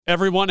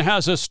Everyone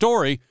has a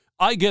story.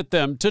 I get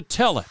them to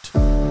tell it.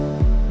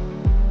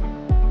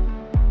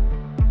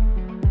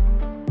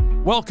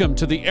 Welcome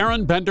to the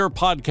Aaron Bender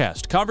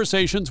Podcast,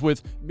 conversations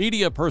with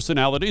media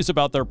personalities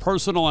about their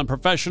personal and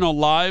professional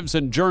lives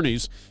and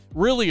journeys.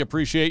 Really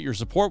appreciate your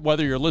support,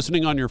 whether you're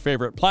listening on your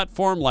favorite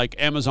platform like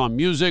Amazon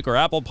Music or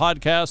Apple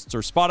Podcasts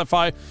or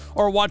Spotify,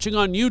 or watching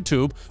on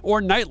YouTube,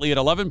 or nightly at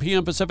 11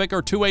 p.m. Pacific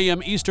or 2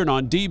 a.m. Eastern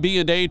on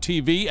DB&A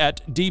TV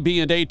at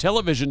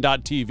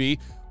dbandatelevision.tv,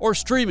 or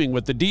streaming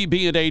with the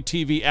DB&A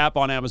TV app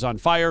on Amazon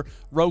Fire,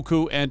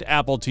 Roku, and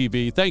Apple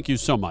TV. Thank you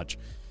so much.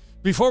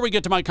 Before we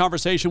get to my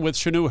conversation with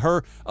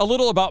Chenue, a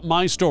little about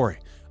my story.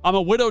 I'm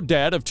a widowed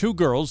dad of two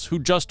girls who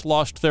just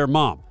lost their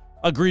mom,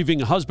 a grieving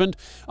husband,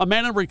 a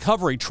man in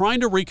recovery trying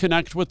to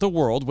reconnect with the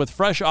world with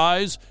fresh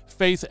eyes,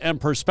 faith,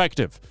 and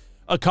perspective,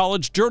 a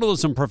college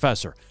journalism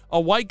professor, a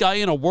white guy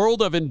in a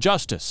world of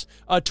injustice,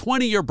 a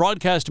 20-year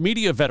broadcast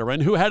media veteran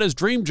who had his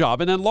dream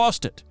job and then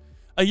lost it.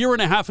 A year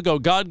and a half ago,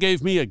 God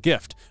gave me a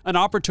gift, an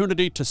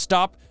opportunity to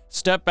stop,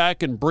 step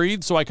back, and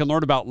breathe so I can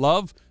learn about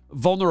love,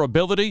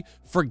 vulnerability,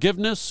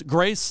 forgiveness,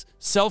 grace,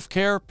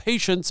 self-care,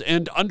 patience,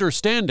 and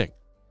understanding.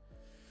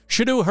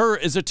 Chenue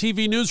is a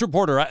TV news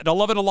reporter at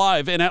 11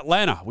 Alive in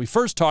Atlanta. We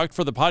first talked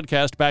for the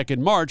podcast back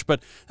in March,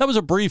 but that was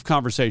a brief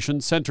conversation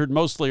centered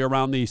mostly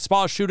around the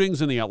spa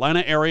shootings in the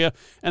Atlanta area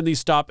and the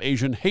Stop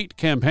Asian Hate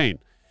campaign.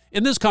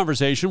 In this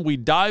conversation, we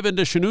dive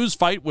into Chenue's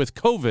fight with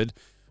COVID,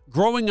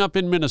 growing up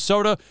in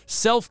Minnesota,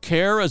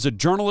 self-care as a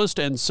journalist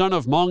and son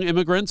of Hmong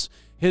immigrants,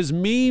 his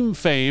meme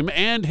fame,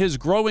 and his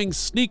growing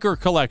sneaker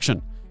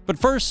collection. But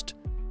first,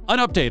 an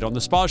update on the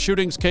spa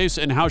shootings case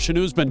and how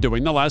Chenue's been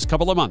doing the last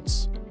couple of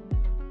months.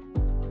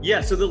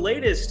 Yeah, so the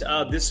latest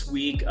this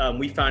week,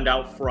 we found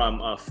out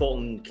from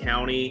Fulton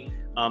County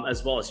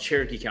as well as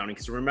Cherokee County,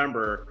 because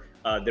remember,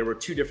 there were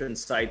two different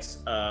sites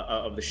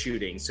of the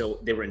shooting, so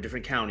they were in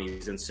different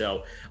counties. And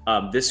so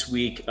this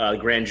week,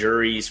 grand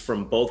juries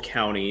from both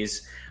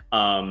counties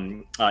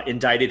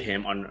indicted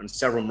him on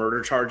several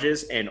murder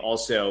charges, and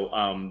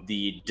also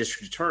the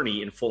district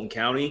attorney in Fulton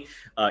County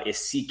is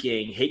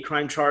seeking hate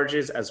crime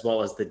charges as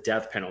well as the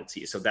death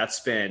penalty. So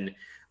that's been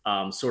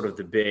sort of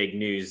the big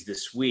news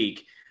this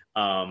week.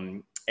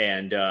 And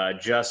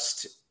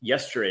just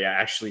yesterday, I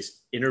actually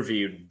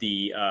interviewed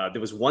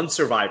there was one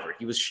survivor.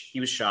 He was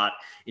shot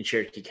in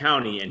Cherokee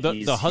County, and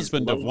the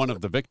husband of one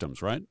of the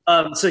victims, right?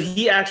 So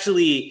he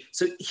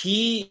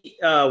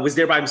was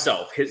there by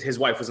himself. His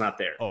wife was not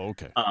there. Oh,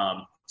 okay.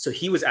 So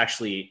he was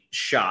actually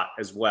shot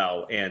as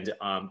well, and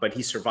but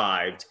he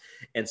survived.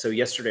 And so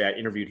yesterday I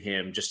interviewed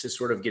him just to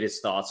sort of get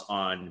his thoughts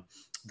on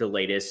the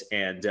latest.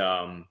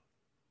 And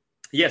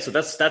yeah, so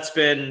that's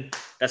been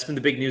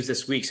the big news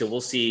this week. So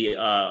we'll see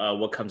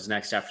what comes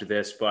next after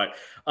this. But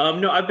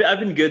no, I've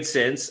been good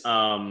since.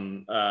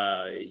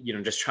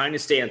 Just trying to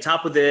stay on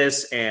top of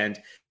this, and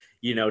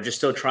just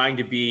still trying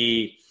to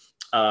be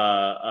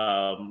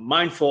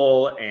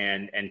mindful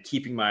and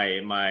keeping my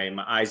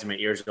eyes and my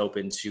ears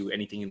open to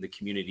anything in the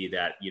community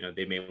that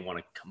they may want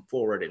to come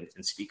forward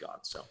and speak on.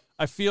 So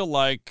I feel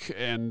like,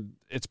 and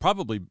it's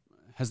probably,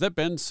 has that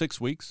been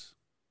 6 weeks?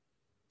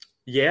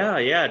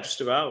 Yeah, just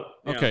about.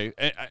 Yeah. Okay,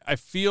 I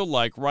feel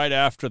like right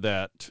after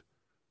that,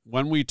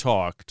 when we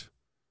talked,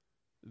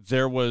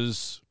 there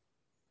was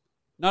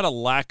not a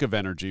lack of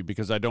energy,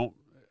 because I don't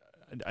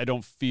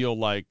feel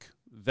like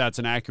that's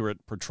an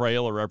accurate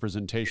portrayal or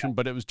representation,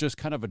 but it was just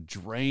kind of a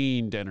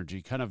drained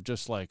energy, kind of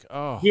just like,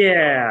 oh.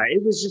 Yeah,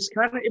 it was just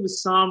it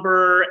was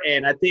somber.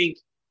 And I think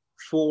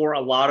for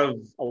a lot of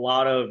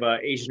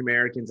Asian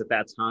Americans at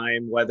that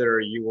time, whether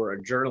you were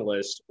a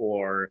journalist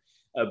or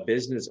a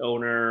business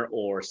owner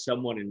or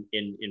someone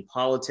in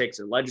politics,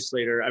 a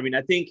legislator, I mean,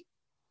 I think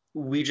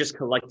we just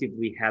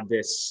collectively had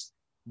this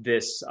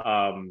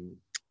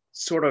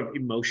sort of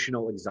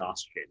emotional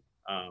exhaustion.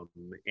 And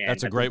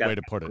that's a great way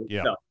to put it.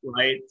 Yeah.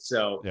 Right.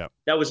 So yeah,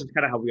 that was just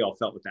kind of how we all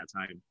felt at that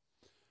time.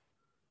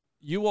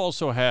 You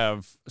also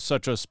have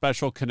such a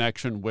special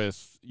connection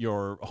with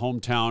your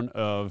hometown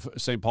of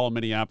St. Paul,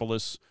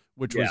 Minneapolis,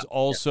 which was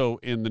also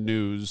in the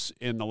news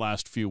in the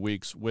last few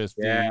weeks with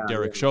the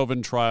Derek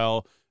Chauvin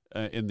trial,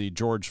 in the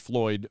George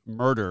Floyd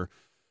murder.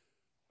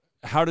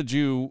 How did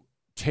you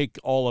take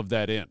all of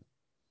that in?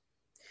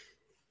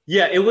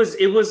 Yeah,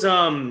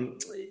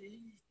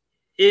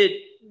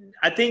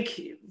 I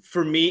think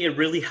for me, it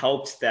really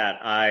helped that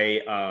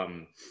I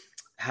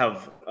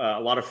have a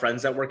lot of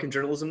friends that work in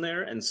journalism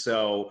there. And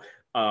so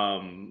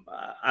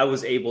I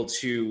was able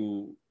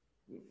to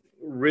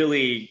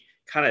really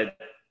kind of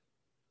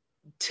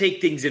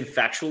take things in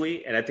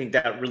factually. And I think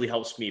that really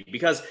helps me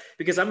because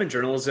I'm in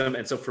journalism.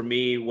 And so for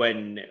me,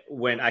 when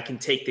I can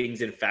take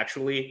things in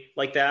factually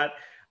like that,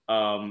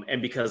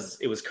 and because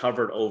it was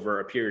covered over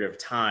a period of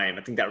time,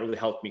 I think that really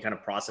helped me kind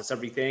of process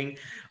everything.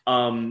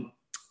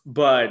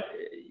 But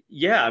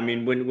yeah, I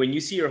mean, when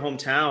you see your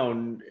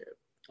hometown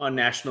on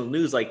national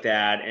news like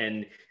that,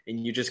 and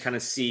you just kind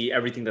of see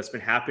everything that's been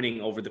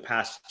happening over the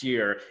past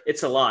year,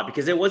 it's a lot,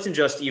 because it wasn't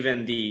just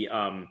even the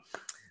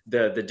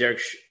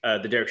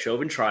Derek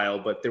Chauvin trial,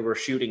 but there were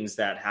shootings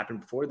that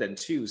happened before then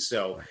too.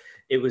 So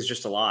it was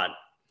just a lot.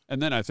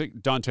 And then I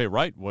think Dante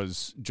Wright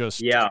was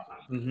just, Yeah.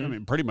 I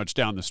mean, pretty much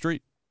down the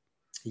street.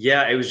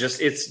 Yeah, it was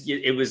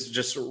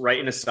just right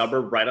in a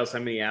suburb, right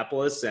outside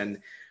Minneapolis, and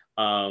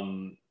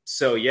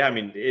so yeah, I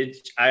mean,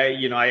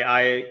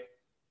 I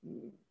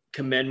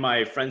commend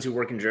my friends who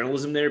work in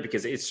journalism there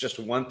because it's just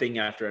one thing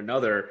after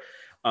another.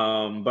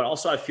 But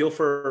also, I feel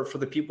for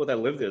the people that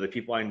live there, the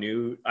people I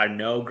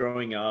know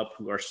growing up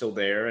who are still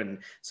there, and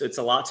so it's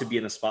a lot to be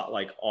in the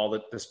spotlight all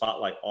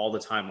the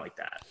time like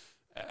that.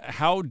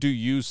 How do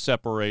you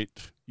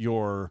separate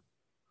your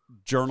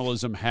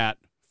journalism hat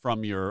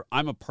from your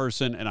I'm a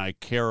person and I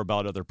care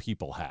about other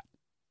people hat?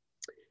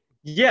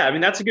 Yeah, I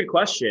mean, that's a good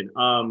question.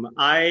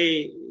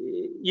 I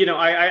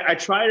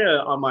try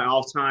to, on my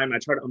off time, I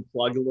try to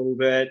unplug a little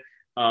bit.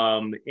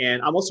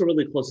 And I'm also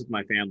really close with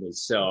my family.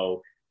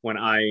 So when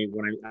I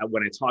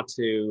talk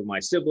to my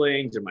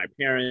siblings or my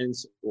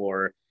parents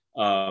or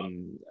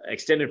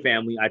extended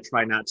family, I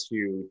try not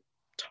to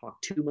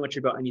talk too much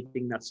about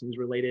anything that's news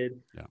related.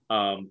 Yeah.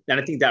 And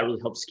I think that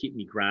really helps keep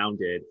me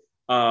grounded.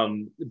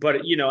 But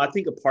I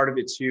think a part of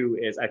it too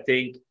is I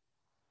think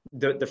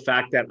the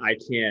fact that I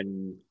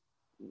can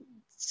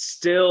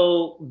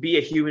still be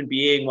a human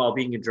being while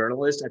being a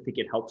journalist, I think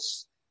it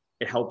helps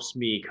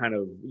me kind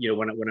of,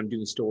 when I'm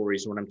doing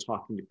stories, when I'm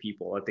talking to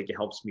people, I think it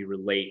helps me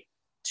relate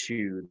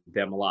to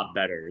them a lot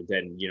better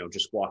than,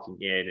 just walking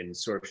in and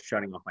sort of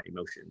shutting off my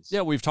emotions.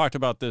 Yeah, we've talked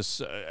about this,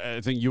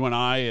 I think you and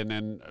I, and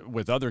then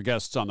with other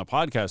guests on the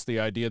podcast, the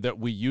idea that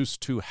we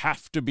used to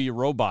have to be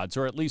robots,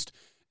 or at least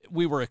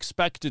we were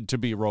expected to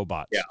be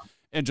robots. Yeah.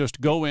 And just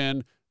go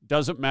in,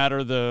 doesn't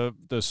matter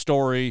the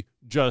story,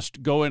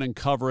 just go in and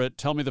cover it,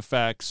 tell me the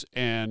facts,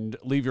 and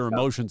leave your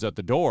emotions at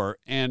the door.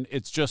 And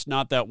it's just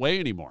not that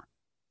way anymore.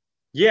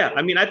 Yeah,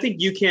 I mean, I think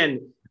you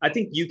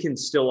can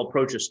still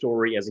approach a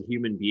story as a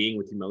human being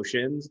with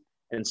emotions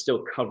and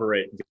still cover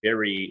it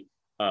very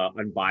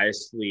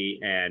unbiasedly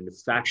and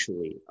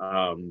factually.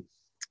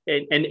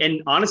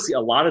 And honestly,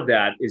 a lot of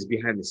that is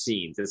behind the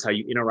scenes. It's how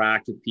you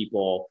interact with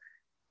people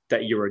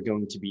that you are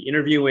going to be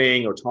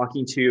interviewing or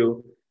talking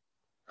to.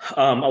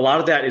 A lot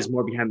of that is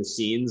more behind the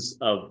scenes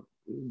of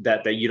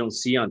that you don't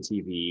see on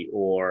TV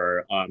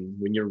or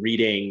when you're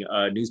reading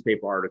a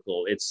newspaper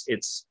article.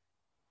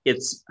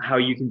 It's how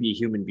you can be a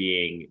human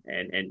being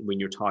and when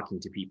you're talking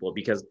to people,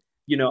 because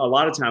a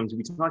lot of times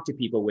we talk to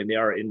people when they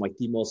are in like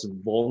the most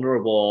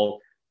vulnerable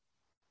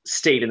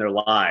state in their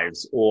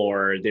lives,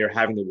 or they're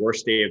having the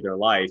worst day of their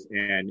life,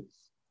 and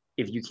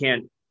if you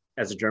can't,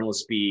 as a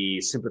journalist,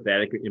 be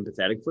sympathetic or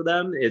empathetic for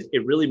them,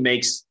 it really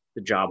makes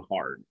the job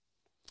hard.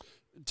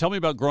 Tell me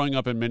about growing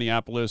up in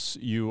Minneapolis.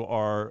 You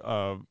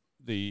are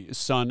the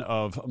son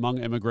of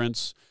Hmong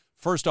immigrants.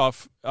 First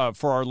off,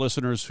 for our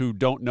listeners who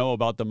don't know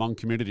about the Hmong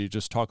community,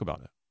 just talk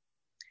about it.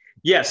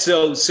 Yeah,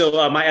 so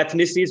my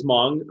ethnicity is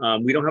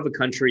Hmong. We don't have a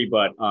country,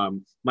 but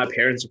my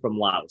parents are from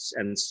Laos,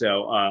 and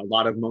so a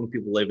lot of Hmong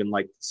people live in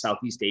like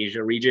Southeast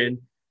Asia region.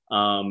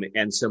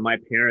 And so my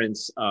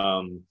parents,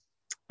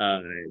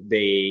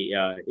 they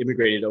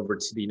immigrated over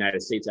to the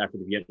United States after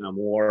the Vietnam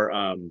War,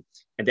 and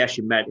they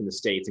actually met in the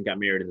States and got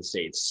married in the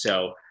States.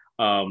 So.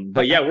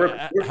 But yeah, we're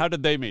how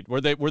did they meet?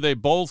 Did they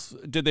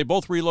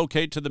both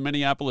relocate to the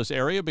Minneapolis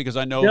area? Because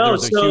I know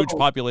there's a huge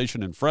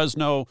population in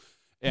Fresno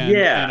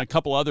and a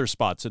couple other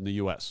spots in the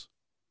U.S.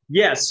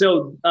 Yeah.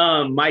 So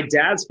my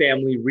dad's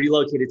family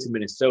relocated to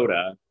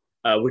Minnesota,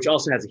 which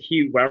also has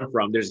where I'm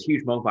from, there's a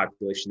huge Hmong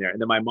population there.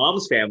 And then my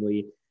mom's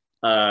family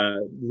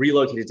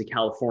relocated to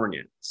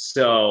California.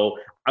 So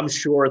I'm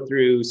sure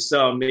through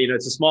some,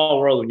 it's a small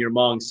world when you're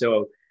Hmong.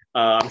 So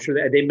I'm sure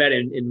that they met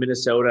in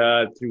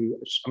Minnesota through,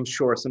 I'm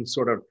sure, some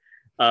sort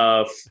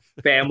of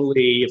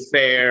family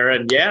affair,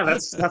 and yeah,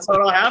 that's how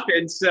it all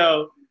happened.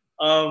 So,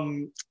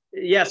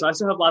 so I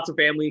still have lots of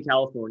family in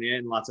California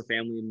and lots of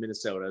family in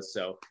Minnesota.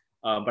 So,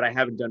 but I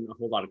haven't done a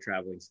whole lot of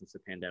traveling since the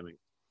pandemic.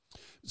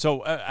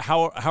 So,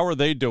 how are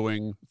they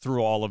doing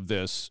through all of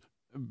this?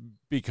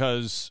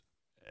 Because,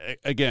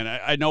 again,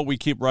 I know we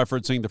keep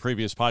referencing the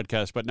previous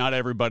podcast, but not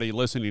everybody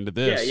listening to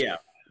this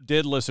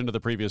did listen to the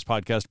previous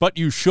podcast. But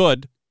you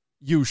should.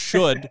 You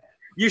should.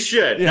 You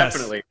should, yes.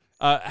 Definitely.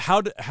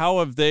 How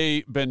have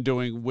they been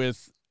doing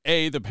with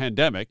A, the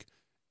pandemic,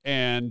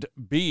 and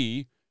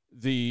B,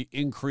 the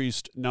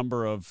increased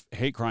number of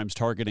hate crimes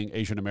targeting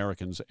Asian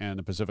Americans and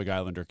the Pacific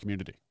Islander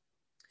community?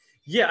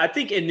 Yeah, I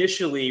think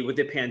initially with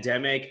the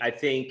pandemic, I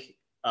think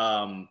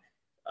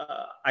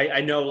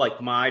I know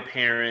like my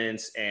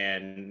parents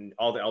and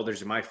all the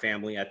elders in my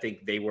family, I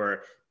think they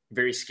were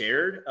very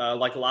scared,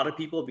 like a lot of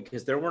people,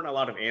 because there weren't a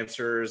lot of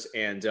answers.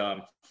 And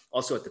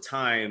also at the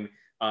time,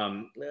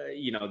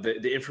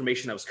 the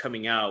information that was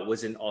coming out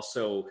wasn't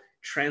also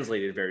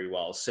translated very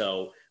well.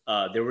 So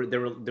there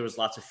was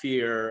lots of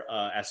fear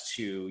as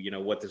to,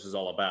 what this was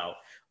all about.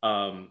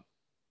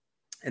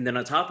 And then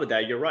on top of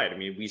that, you're right. I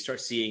mean, we start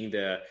seeing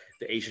the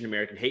Asian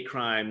American hate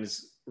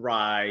crimes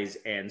rise.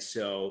 And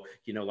so,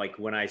 like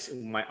when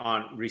my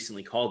aunt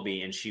recently called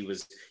me and she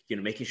was,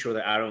 making sure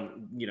that I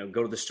don't,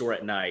 go to the store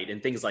at night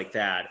and things like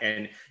that.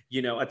 And,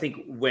 I think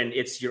when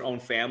it's your own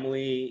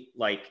family,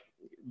 like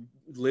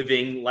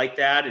living like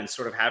that and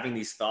sort of having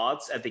these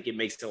thoughts, I think it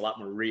makes it a lot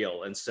more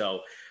real. And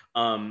so,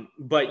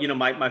 but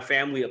my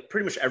family,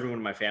 pretty much everyone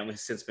in my family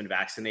has since been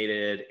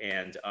vaccinated.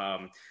 And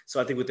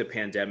so I think with the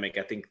pandemic,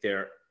 I think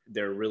they're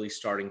really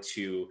starting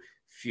to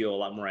feel a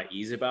lot more at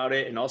ease about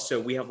it. And also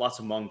we have lots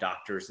of Hmong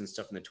doctors and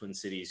stuff in the Twin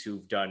Cities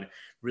who've done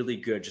really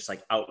good, just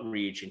like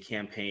outreach and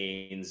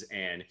campaigns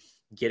and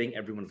getting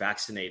everyone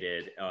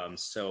vaccinated.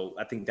 So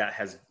I think that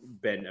has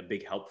been a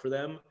big help for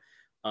them.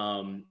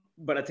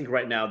 But I think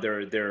right now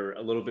they're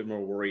a little bit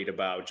more worried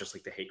about just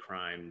like the hate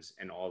crimes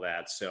and all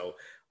that. So,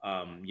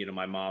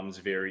 my mom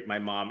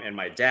and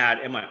my dad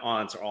and my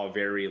aunts are all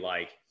very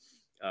like,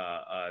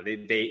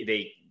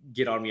 they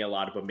get on me a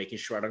lot about making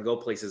sure I don't go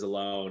places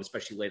alone,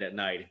 especially late at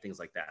night and things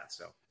like that.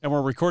 So, and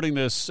we're recording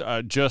this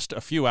just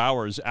a few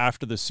hours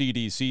after the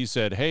CDC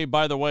said, "Hey,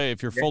 by the way,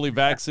 if you're fully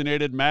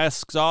vaccinated,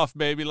 masks off,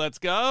 baby, let's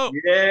go."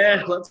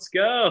 Yeah, let's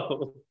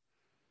go.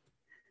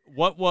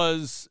 What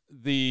was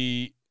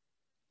the?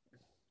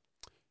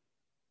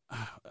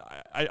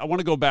 I want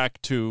to go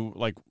back to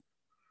like.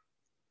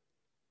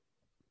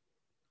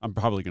 I'm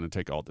probably going to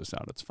take all this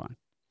out. It's fine.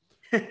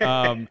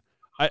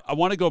 I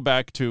want to go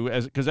back to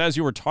because as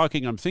you were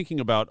talking, I'm thinking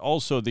about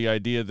also the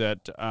idea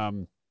that,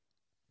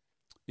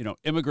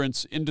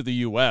 immigrants into the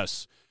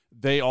U.S.,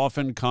 they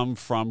often come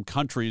from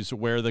countries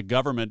where the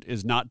government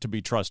is not to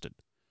be trusted,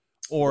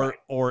 or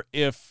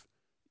if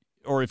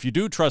you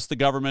do trust the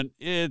government,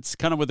 it's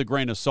kind of with a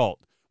grain of salt.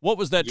 What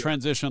was that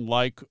transition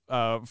like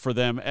for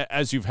them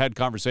as you've had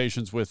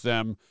conversations with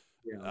them,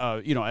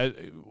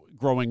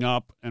 growing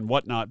up and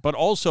whatnot, but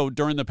also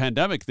during the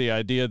pandemic, the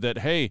idea that,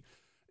 hey,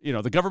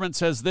 the government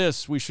says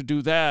this, we should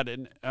do that.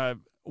 And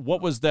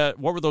what was that?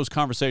 What were those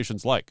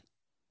conversations like?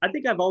 I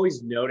think I've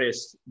always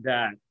noticed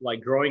that,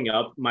 like, growing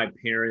up, my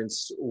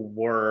parents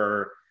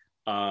were,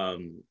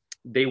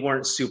 they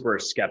weren't super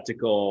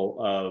skeptical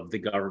of the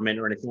government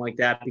or anything like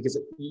that, because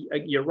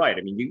you're right.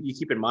 I mean, you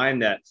keep in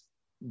mind that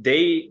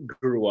they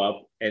grew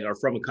up and are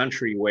from a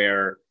country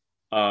where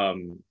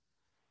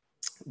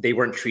they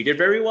weren't treated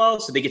very well.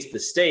 So they get to the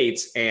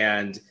States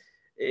and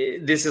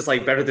this is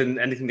like better than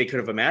anything they could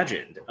have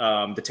imagined.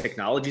 The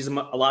technology is a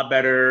lot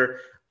better.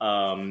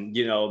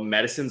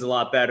 Medicine's a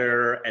lot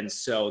better. And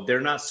so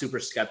they're not super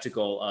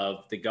skeptical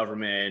of the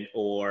government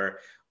or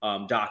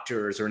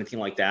doctors or anything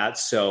like that.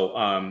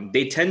 So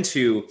they tend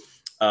to,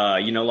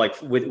 like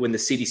when the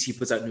CDC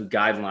puts out new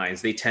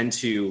guidelines, they tend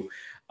to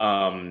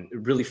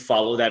really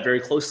follow that very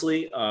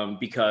closely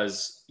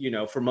because,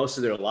 for most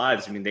of their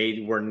lives, I mean,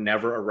 they were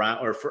never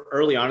around, or for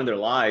early on in their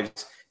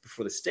lives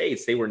before the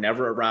States, they were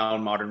never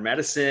around modern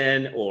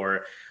medicine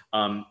or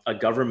a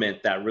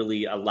government that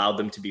really allowed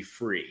them to be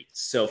free.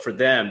 So for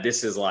them,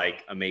 this is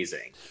like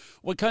amazing.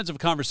 What kinds of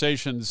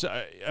conversations?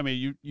 I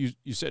mean,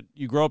 you said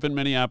you grew up in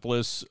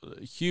Minneapolis,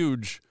 a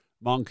huge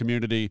Hmong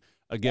community.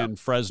 Again,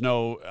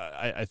 Fresno,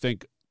 I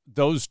think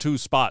those two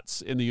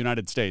spots in the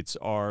United States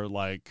are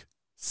like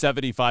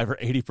 75 or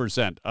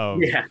 80%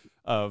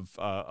 of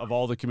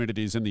all the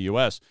communities in the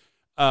U.S.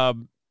 I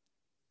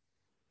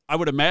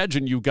would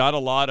imagine you got a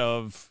lot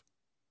of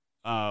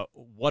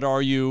what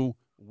are you?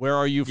 Where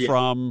are you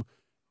from?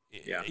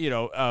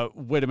 Yeah.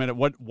 Wait a minute.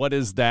 What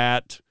is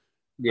that?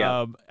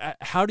 Yeah.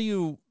 How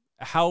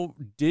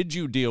did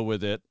you deal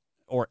with it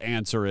or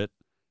answer it?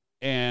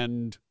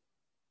 And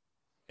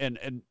I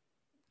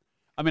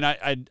mean,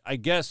 I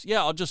guess,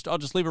 I'll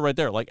just leave it right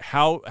there. Like,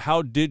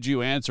 how did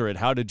you answer it?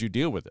 How did you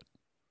deal with it?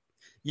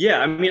 Yeah.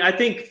 I mean, I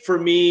think for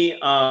me,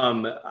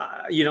 I'm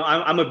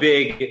a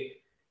big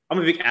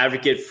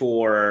advocate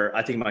for,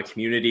 I think, my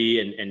community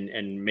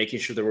and making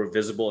sure that we're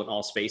visible in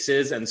all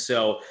spaces. And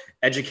so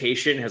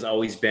education has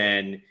always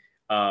been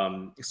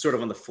sort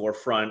of on the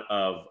forefront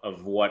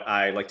of what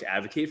I like to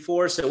advocate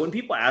for. So when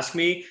people ask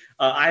me,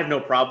 I have no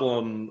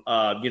problem,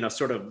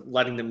 sort of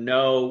letting them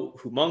know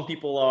who Hmong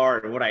people are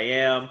and what I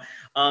am.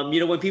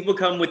 When people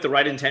come with the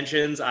right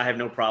intentions, I have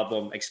no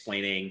problem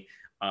explaining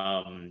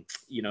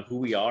who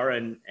we are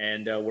and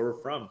where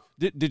we're from.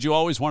 Did you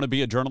always want to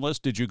be a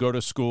journalist? Did you go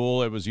to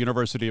school? It was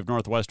University of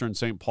Northwestern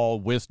St. Paul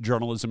with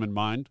journalism in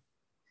mind?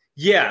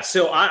 Yeah.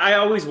 So I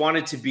always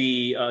wanted to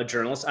be a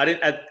journalist.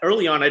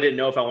 Early on, I didn't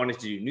know if I wanted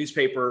to do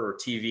newspaper or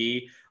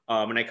TV.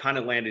 And I kind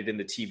of landed in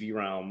the TV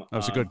realm. That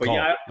was a good call.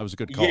 That was a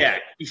good call.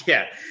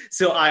 Yeah.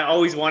 So I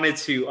always wanted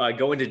to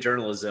go into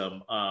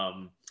journalism.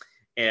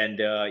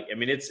 And I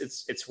mean,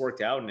 it's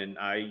worked out, and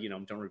I,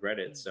 don't regret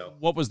it. So,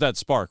 what was that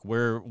spark?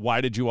 Why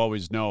did you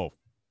always know?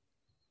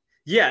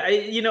 Yeah,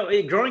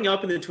 growing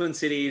up in the Twin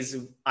Cities,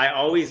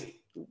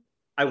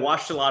 I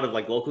watched a lot of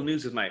like local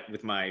news with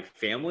my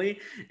family,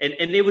 and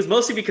it was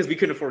mostly because we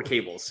couldn't afford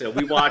cable, so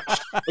we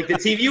watched like the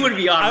TV would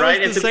be on,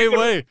 right? And the same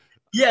way.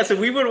 Yeah, so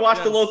we would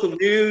watch the local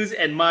news,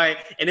 and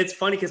it's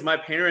funny because my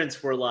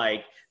parents were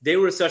like, they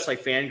were such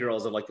like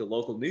fangirls of like the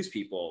local news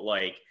people,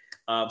 like.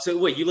 So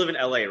wait, you live in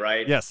LA,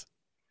 right? Yes.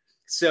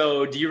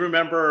 So do you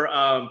remember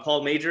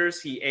Paul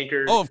Majors? He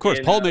anchored. Oh, of course,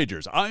 in, Paul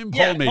Majors. I'm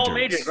Paul Majors. Paul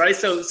Majors, right?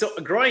 So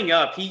growing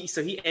up,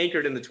 he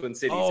anchored in the Twin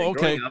Cities. Oh, and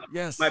okay. growing up,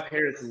 Yes. my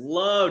parents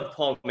loved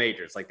Paul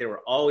Majors. Like they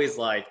were always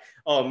like,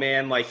 "Oh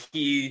man, like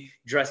he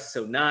dresses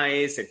so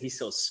nice and he's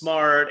so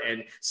smart."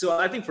 And so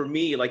I think for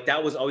me, like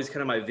that was always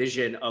kind of my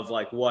vision of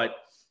like what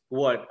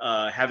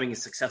having a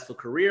successful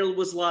career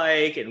was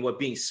like and what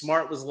being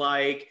smart was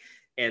like.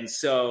 And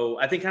so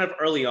I think kind of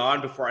early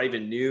on, before I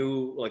even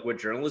knew like what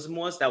journalism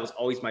was, that was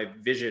always my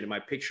vision and my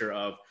picture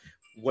of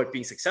what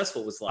being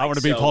successful was like. I want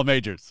to be Paul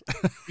Majors.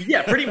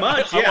 Yeah, pretty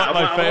much. Yeah, I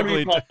want to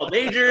be Paul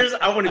Majors.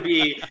 I want to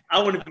be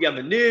on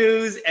the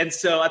news. And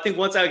so I think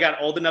once I got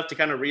old enough to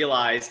kind of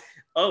realize,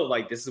 oh,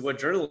 like this is what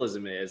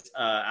journalism is.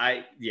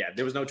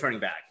 There was no turning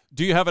back.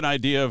 Do you have an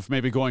idea of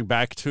maybe going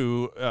back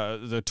to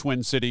the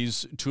Twin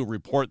Cities to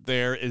report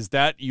there? Is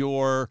that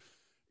your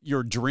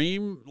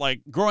dream?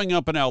 Like growing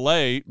up in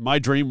LA, my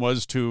dream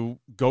was to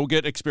go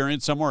get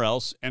experience somewhere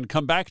else and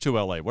come back to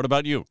LA. What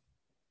about you?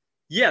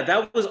 Yeah,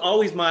 that was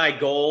always my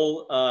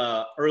goal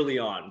early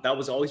on. That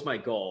was always my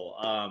goal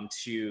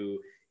to,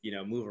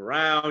 move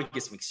around,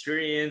 get some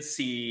experience,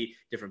 see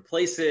different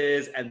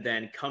places, and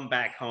then come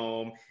back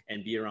home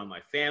and be around my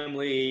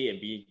family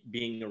and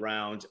being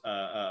around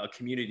a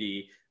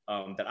community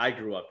that I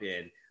grew up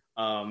in.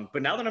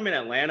 But now that I'm in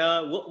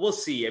Atlanta, we'll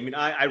see. I mean,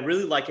 I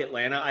really like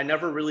Atlanta. I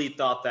never really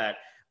thought that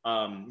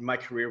my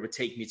career would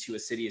take me to a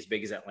city as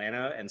big as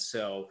Atlanta. And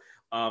so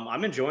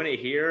I'm enjoying it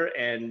here.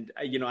 And,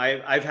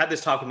 I've had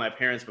this talk with my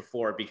parents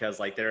before because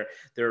like they're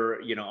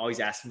always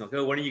asking like,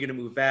 oh, when are you going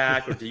to move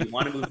back? Or do you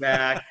want to move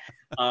back?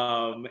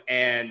 I've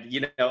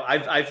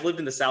lived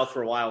in the South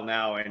for a while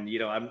now and,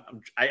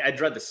 I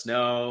dread the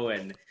snow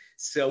and,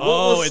 so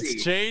we'll see.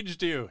 It's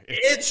changed you.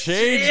 It's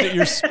changed.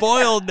 You're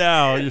spoiled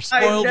now. You're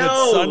spoiled with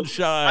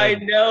sunshine. I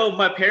know.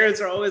 My parents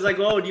are always like,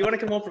 "Oh, do you want to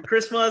come home for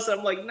Christmas?"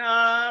 I'm like,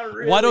 "Nah,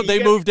 really." Why don't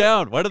they move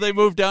down? Why do they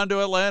move down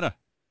to Atlanta?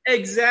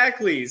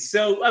 Exactly.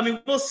 So, I mean,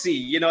 we'll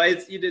see.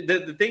 It's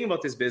the thing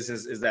about this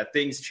business is that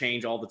things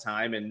change all the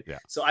time, and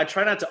so I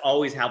try not to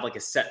always have like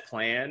a set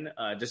plan,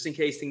 just in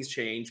case things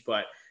change.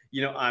 But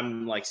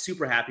I'm like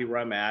super happy where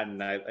I'm at,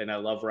 and I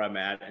love where I'm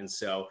at, and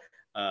so.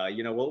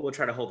 We'll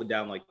try to hold it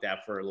down like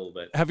that for a little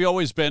bit. Have you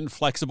always been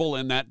flexible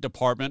in that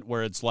department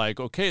where it's like,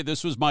 okay,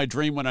 this was my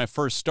dream when I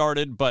first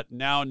started, but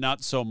now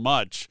not so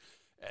much?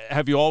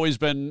 Have you always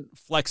been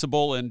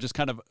flexible and just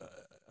kind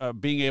of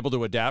being able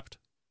to adapt?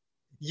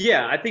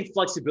 Yeah, I think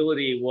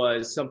flexibility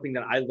was something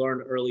that I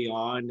learned early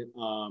on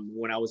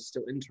when I was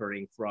still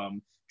interning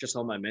from just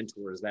all my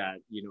mentors that,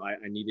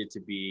 I needed to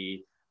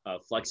be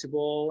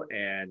flexible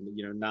and,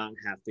 not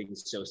have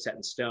things so set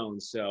in stone.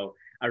 So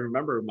I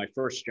remember my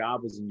first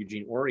job was in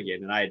Eugene,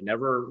 Oregon, and I had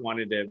never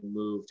wanted to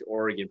move to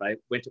Oregon, but I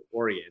went to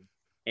Oregon.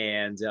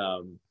 And,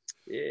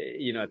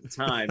 at the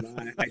time,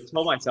 I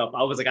told myself,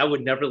 I was like, I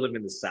would never live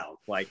in the South.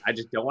 Like, I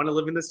just don't want to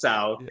live in the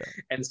South. Yeah.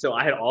 And so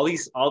I had all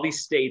these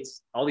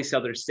states, all these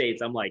southern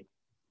states. I'm like,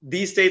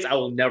 these states I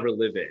will never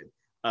live in.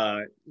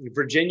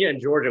 Virginia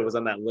and Georgia was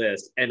on that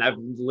list, and I've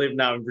lived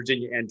now in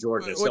Virginia and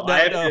Georgia. So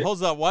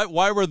hold on.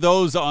 Why were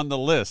those on the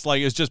list?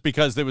 Like, it's just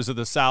because it was in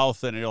the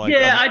South, and you're like,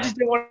 I just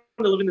didn't want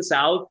to live in the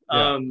South.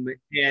 Yeah.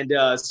 And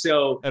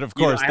of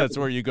course, that's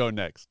where you go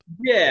next.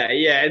 Yeah.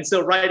 And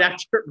so right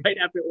after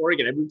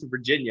Oregon, I moved to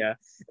Virginia,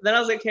 and then I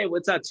was like, hey, well,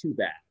 it's not too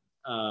bad.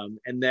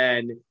 And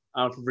then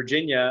from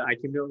Virginia, I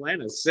came to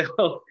Atlanta.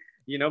 So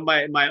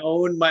my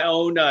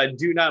own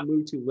do not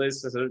move to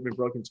list has been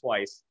broken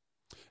twice.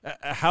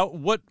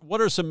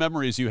 What are some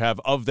memories you have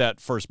of that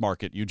first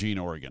market, Eugene,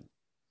 Oregon?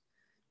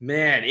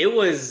 Man, it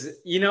was,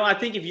 I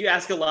think if you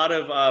ask a lot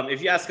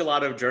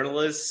of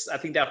journalists, I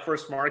think that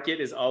first market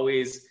is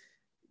always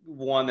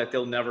one that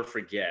they'll never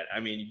forget.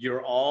 I mean,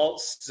 you're all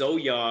so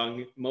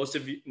young. Most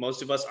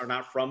of us are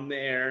not from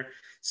there.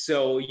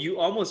 So you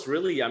almost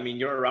really,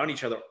 you're around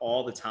each other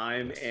all the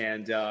time.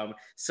 And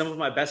some of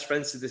my best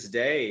friends to this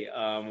day,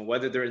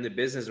 whether they're in the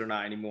business or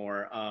not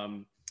anymore,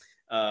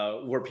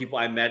 were people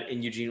I met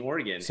in Eugene,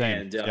 Oregon.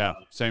 Same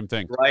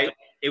thing. Right.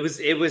 It was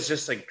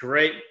just a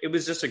great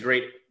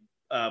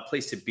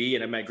place to be.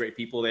 And I met great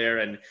people there.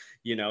 And,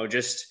 I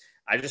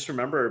just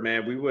remember,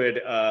 man, we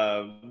would,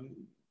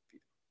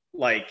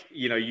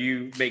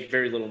 you make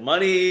very little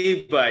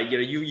money, but,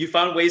 you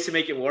found ways to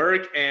make it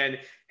work. And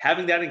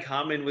having that in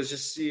common was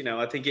just,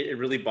 I think it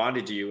really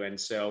bonded you. And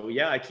so,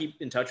 I keep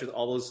in touch with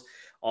all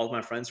of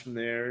my friends from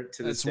there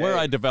to this day. It's where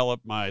I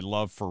developed my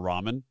love for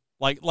ramen.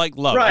 Like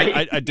love.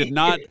 Right. I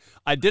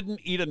didn't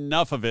eat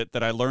enough of it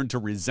that I learned to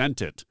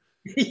resent it.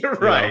 You're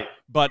right.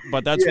 But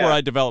that's where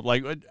I developed.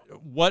 Like,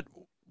 what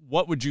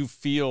would you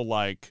feel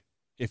like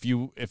if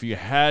you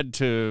had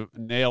to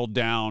nail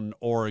down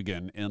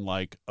Oregon in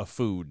like a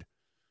food?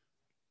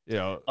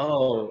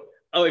 Oh,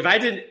 if I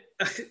did,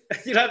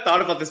 I've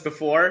thought about this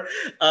before.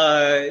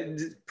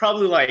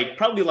 Probably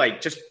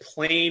like just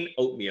plain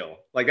oatmeal.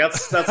 Like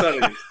that's what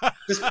it is.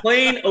 Just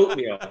plain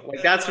oatmeal.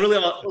 Like that's really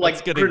all, like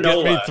that's gonna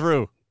granola. Get me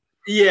through.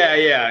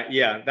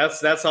 Yeah.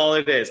 That's all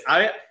it is.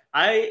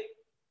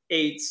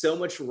 ate so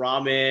much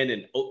ramen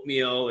and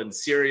oatmeal and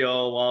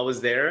cereal while I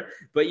was there.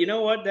 But you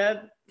know what,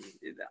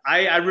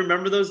 I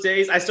remember those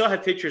days. I still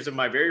have pictures of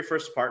my very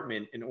first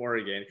apartment in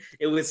Oregon.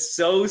 It was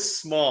so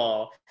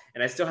small,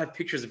 and I still have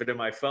pictures of it in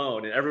my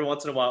phone. And every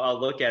once in a while, I'll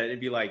look at it and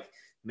be like,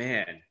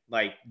 man,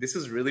 like this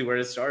is really where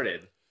it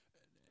started.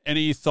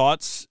 Any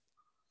thoughts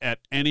at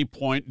any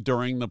point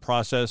during the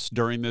process,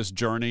 during this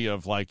journey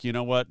of like, you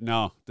know what?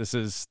 No, this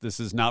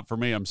is not for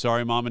me. I'm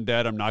sorry, Mom and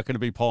Dad. I'm not going to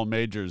be Paul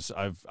Majors.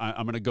 I'm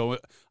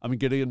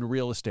getting into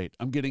real estate.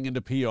 I'm getting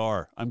into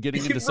PR. I'm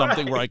getting into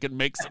something where I can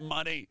make some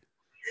money.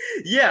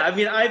 Yeah, I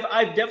mean,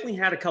 I've definitely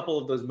had a couple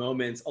of those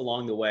moments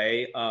along the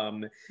way,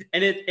 and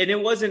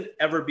it wasn't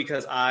ever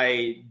because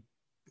I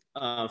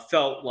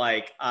felt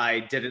like I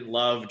didn't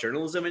love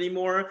journalism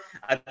anymore.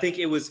 I think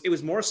it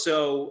was more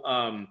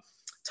so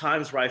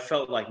times where I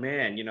felt like,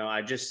 man, you know,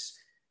 I just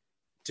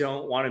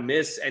don't want to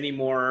miss any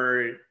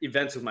more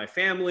events with my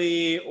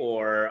family,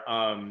 or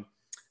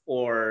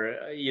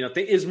you know,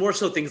 it was more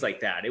so things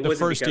like that. It was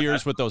the first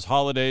years with those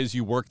holidays.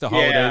 You work the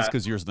holidays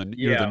because you're the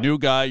new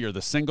guy. You're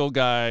the single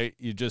guy.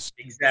 You just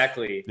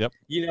exactly. Yep.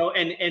 You know,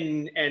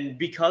 and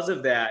because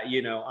of that,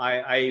 you know,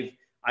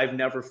 I've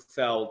never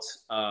felt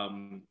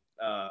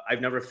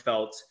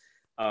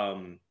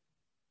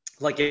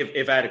like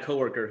if I had a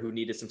coworker who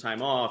needed some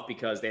time off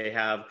because they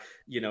have,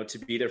 you know, to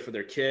be there for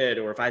their kid,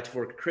 or if I had to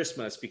work at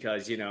Christmas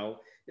because, you know,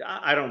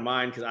 I don't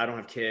mind because I don't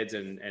have kids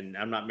and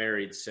I'm not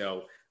married.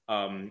 So,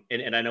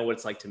 and I know what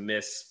it's like to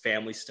miss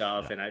family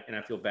stuff, and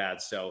I feel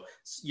bad. So,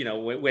 you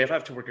know, if I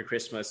have to work at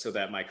Christmas so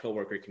that my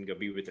coworker can go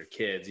be with their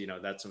kids, you know,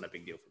 that's not a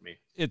big deal for me.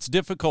 It's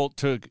difficult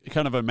to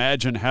kind of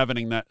imagine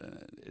having that.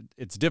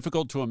 It's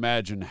difficult to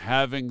imagine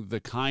having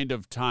the kind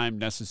of time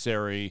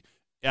necessary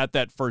at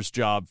that first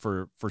job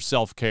for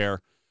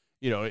self-care.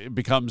 You know, it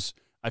becomes,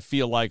 I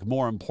feel like,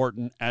 more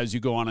important as you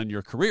go on in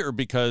your career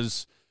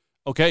because,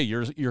 okay,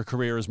 your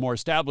career is more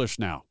established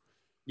now.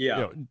 Yeah.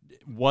 You know,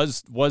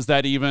 was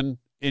that even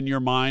in your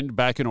mind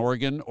back in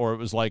Oregon, or it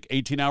was like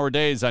 18-hour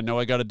days? I know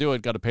I got to do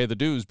it, got to pay the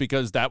dues,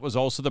 because that was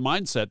also the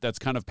mindset that's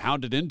kind of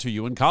pounded into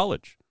you in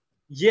college.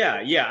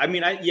 Yeah. I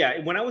mean,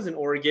 when I was in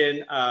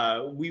Oregon,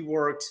 we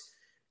worked,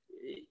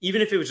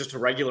 even if it was just a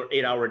regular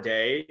 8-hour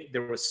day,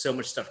 there was so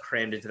much stuff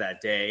crammed into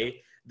that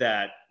day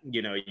that,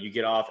 you know, you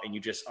get off and you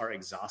just are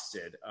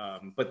exhausted.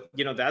 But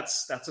you know,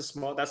 that's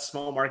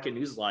small market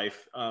news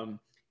life. You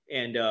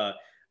know,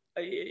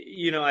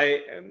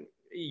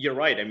 you're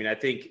right. I mean, I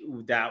think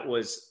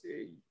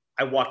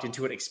I walked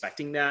into it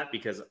expecting that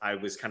because I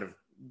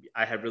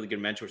had really good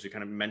mentors who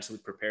kind of mentally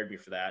prepared me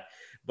for that.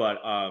 But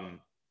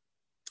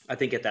I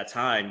think at that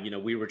time, you know,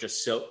 we were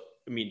just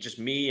just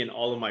me and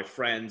all of my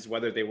friends,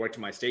 whether they worked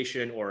at my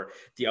station or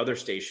the other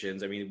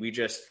stations, I mean, we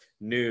just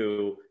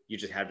knew you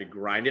just had to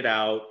grind it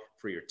out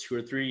for your 2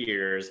 or 3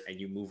 years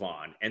and you move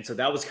on. And so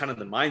that was kind of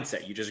the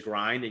mindset. You just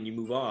grind and you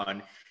move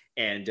on.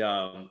 And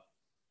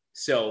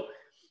so,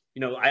 you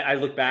know, I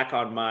look back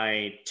on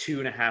my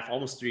 2.5,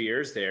 almost 3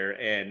 years there,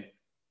 and,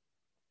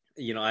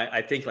 you know,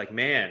 I think like,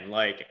 man,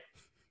 like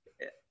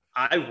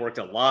I worked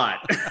a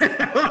lot.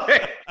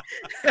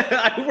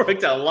 I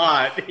worked a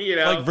lot, you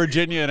know, like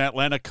Virginia and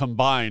Atlanta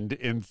combined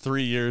in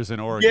 3 years in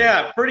Oregon.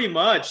 Yeah, pretty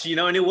much, you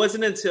know, and it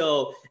wasn't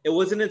until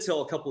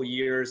a couple of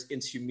years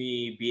into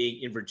me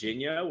being in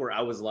Virginia where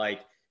I was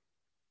like,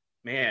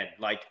 man,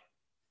 like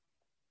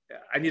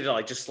I need to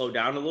like just slow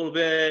down a little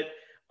bit.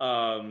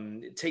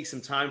 Take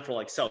some time for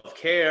like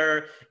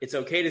self-care. It's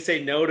okay to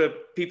say no to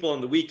people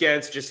on the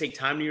weekends. Just take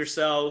time to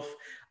yourself.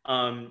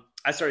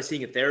 I started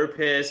seeing a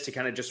therapist to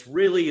kind of just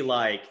really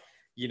like,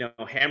 you know,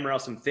 hammer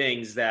out some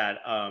things that,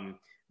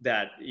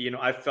 you know,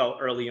 I felt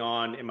early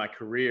on in my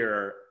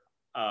career.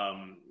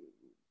 Cause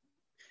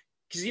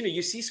you know,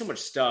 you see so much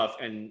stuff,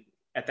 and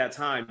at that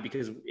time,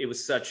 because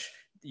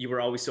you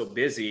were always so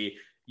busy,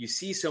 you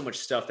see so much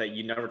stuff that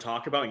you never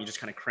talk about, and you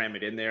just kind of cram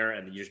it in there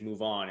and you just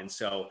move on. And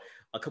so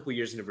a couple of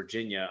years into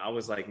Virginia, I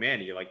was like,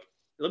 man,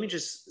 let me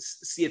just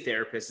see a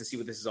therapist and see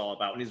what this is all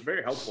about. And it's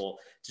very helpful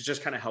to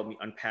just kind of help me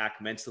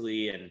unpack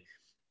mentally. And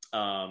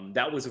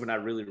that was when I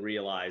really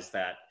realized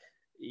that,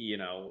 you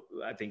know,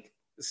 I think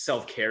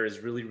self-care is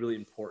really, really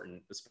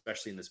important,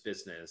 especially in this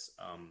business.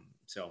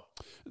 So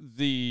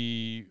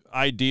the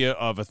idea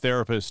of a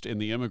therapist in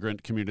the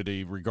immigrant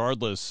community,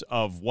 regardless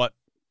of what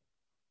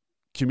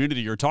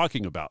community you're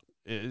talking about,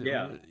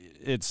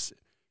 it's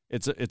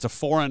a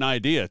foreign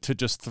idea to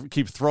just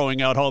keep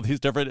throwing out all these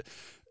different.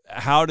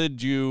 How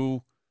did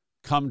you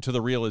come to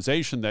the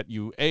realization that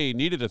you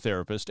needed a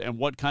therapist, and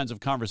what kinds of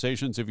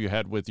conversations have you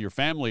had with your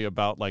family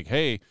about like,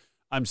 hey,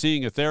 I'm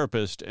seeing a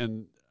therapist,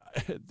 and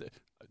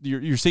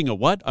you're seeing a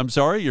what? I'm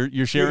sorry,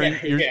 you're sharing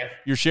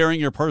you're sharing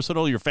your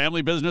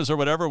family business or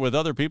whatever with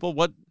other people.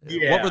 What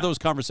were those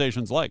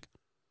conversations like?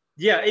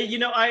 Yeah, you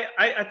know,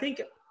 I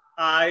think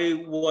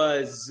I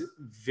was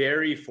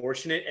very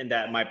fortunate in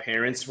that my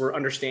parents were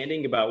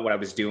understanding about what I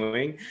was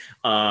doing.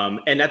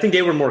 And I think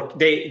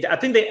I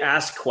think they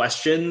asked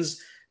questions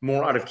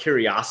more out of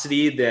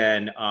curiosity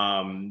than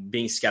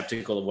being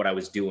skeptical of what I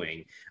was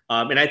doing.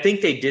 And I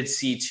think they did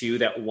see too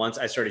that once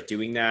I started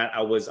doing that,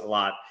 I was a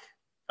lot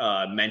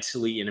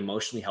mentally and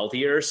emotionally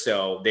healthier.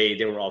 So they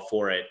were all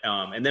for it.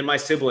 And then my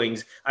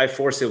siblings, I have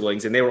 4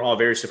 siblings, and they were all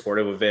very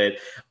supportive of it.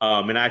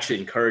 And I actually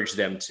encouraged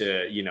them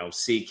to,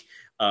 seek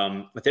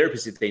a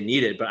therapist if they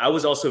needed. But I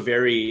was also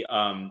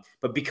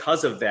but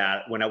because of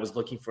that, when I was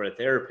looking for a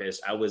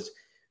therapist, I was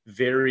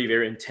very,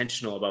 very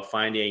intentional about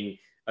finding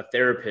a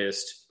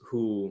therapist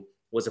who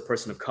was a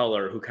person of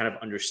color who kind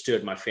of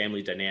understood my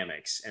family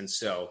dynamics. And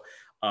so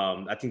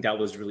I think that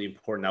was really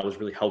important. That was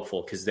really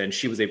helpful because then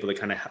she was able to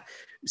kind of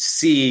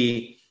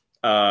see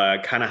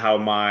kind of how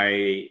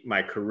my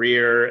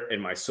career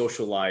and my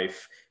social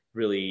life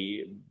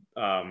really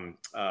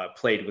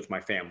played with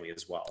my family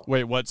as well.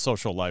 Wait, what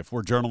social life?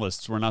 We're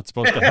journalists. We're not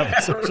supposed to have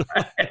a social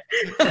life.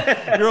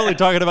 You're only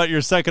talking about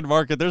your second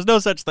market. There's no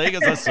such thing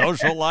as a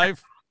social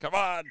life. Come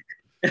on.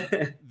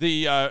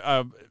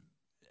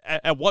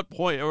 At what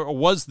point, or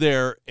was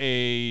there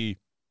a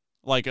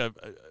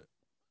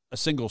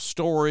single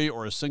story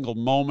or a single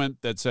moment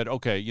that said,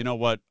 okay, you know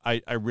what,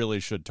 I really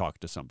should talk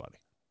to somebody?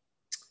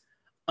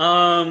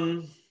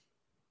 I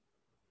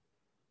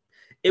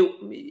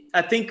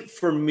think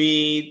for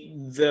me,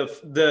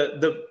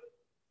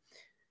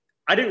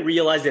 I didn't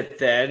realize it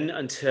then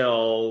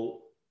until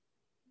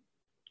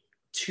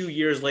 2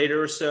 years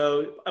later or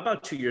so.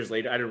 About 2 years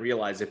later, I didn't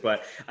realize it,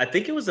 but I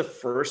think it was the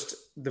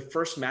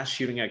first mass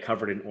shooting I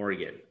covered in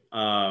Oregon.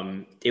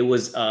 It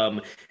was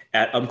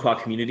at Umpqua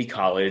Community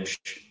College,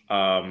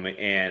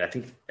 and I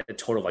think a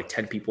total of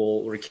 10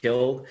 people were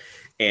killed.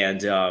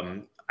 And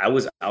I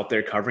was out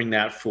there covering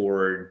that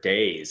for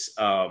days.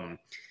 And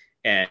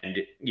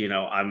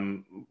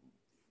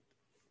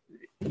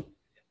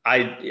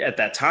at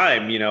that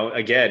time,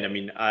 again, I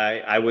mean,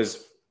 I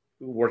was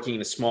working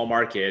in a small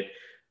market,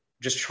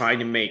 just trying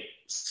to make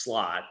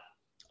slot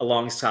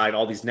alongside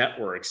all these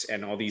networks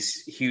and all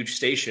these huge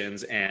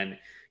stations. And,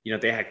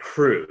 they had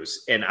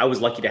crews, and I was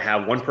lucky to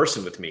have one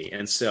person with me.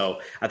 And so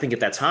I think at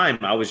that time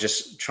I was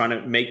just trying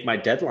to make my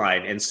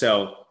deadline. And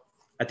so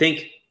I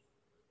think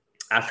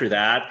after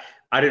that,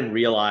 I didn't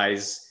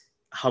realize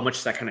how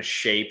much that kind of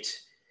shaped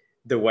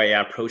the way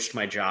I approached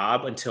my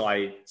job until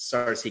I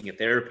started seeing a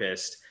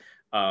therapist.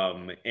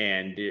 And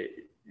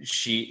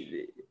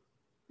she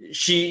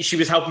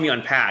was helping me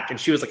unpack, and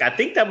she was like, I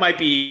think that might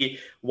be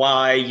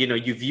why,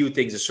 you view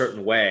things a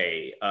certain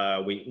way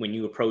when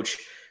you approach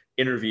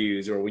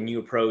interviews or when you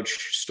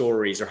approach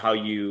stories, or how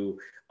you,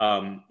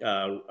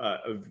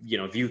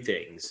 view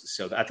things.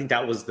 So I think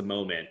that was the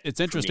moment. It's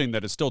interesting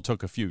that it still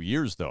took a few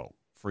years though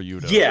for you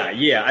to.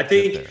 Yeah. I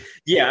think,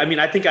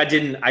 I think I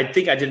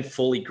didn't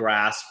fully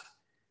grasp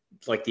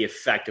the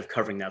effect of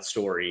covering that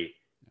story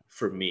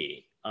for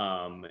me.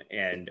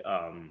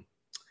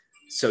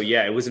 So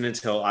yeah, it wasn't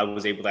until I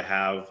was able to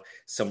have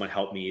someone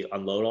help me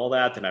unload all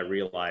that I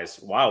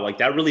realized, wow,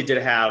 that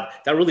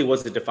really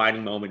was a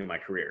defining moment in my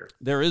career.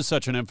 There is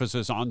such an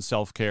emphasis on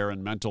self-care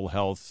and mental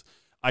health.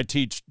 I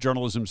teach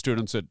journalism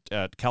students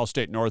at Cal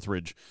State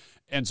Northridge.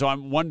 And so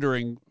I'm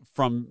wondering,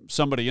 from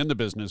somebody in the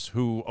business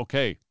who,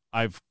 okay,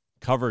 I've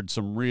covered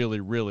some really,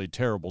 really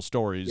terrible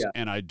stories,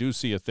 and I do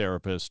see a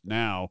therapist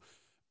now.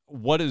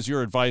 What is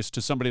your advice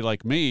to somebody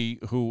like me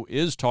who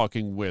is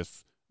talking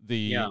with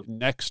the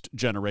next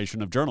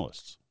generation of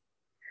journalists?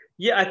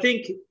 Yeah, I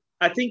think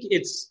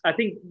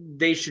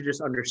they should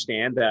just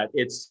understand that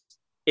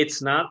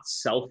it's not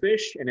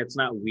selfish and it's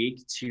not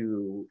weak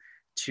to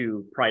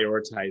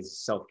prioritize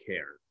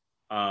self-care.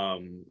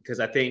 Because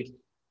I think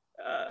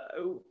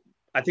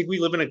we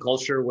live in a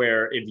culture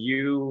where if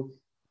you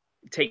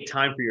take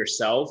time for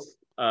yourself,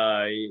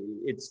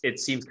 it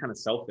seems kind of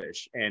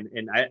selfish, and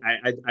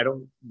I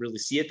don't really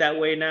see it that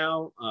way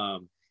now.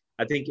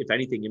 I think if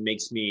anything, it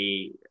makes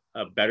me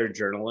a better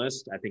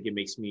journalist. I think it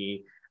makes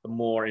me a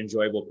more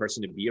enjoyable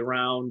person to be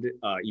around,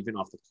 even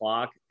off the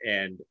clock.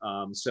 And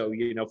so,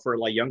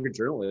 for younger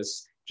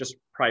journalists, just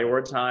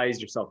prioritize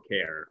your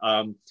self-care.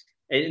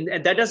 And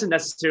that doesn't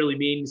necessarily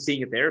mean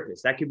seeing a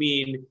therapist. That could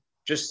mean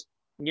just,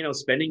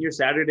 spending your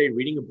Saturday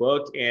reading a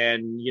book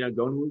and,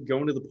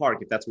 going to the park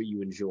if that's what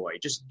you enjoy.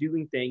 Just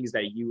doing things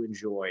that you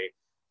enjoy,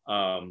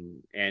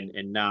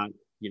 and not,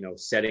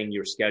 setting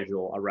your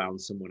schedule around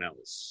someone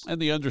else.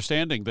 And the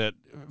understanding that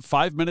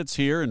 5 minutes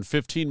here and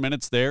 15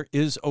 minutes there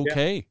is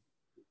okay.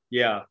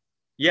 Yeah.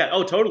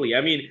 Oh, totally.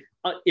 I mean,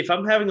 if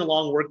I'm having a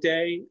long work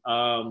day,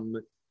 and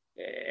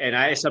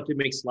I have something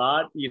to make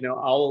slot,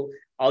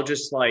 I'll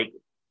just when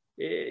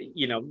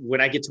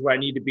I get to where I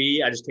need to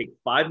be, I just take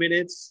 5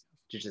 minutes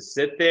to just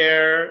sit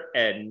there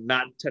and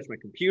not touch my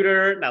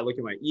computer, not look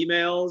at my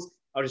emails.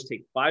 I'll just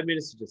take 5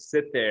 minutes to just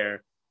sit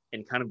there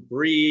and kind of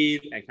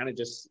breathe and kind of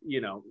just,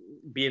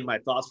 be in my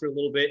thoughts for a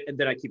little bit. And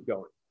then I keep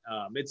going.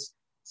 It's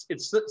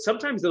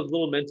sometimes those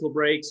little mental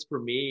breaks for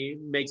me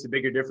makes a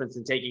bigger difference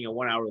than taking a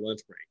 1 hour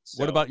lunch break.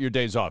 So, what about your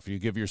days off? You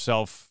give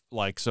yourself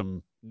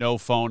some no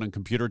phone and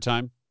computer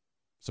time,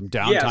 some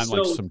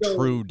downtime, some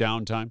true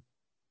downtime?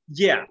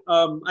 Yeah.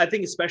 I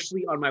think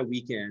especially on my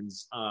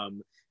weekends,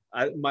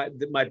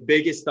 my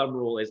biggest thumb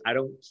rule is I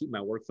don't keep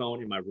my work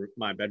phone in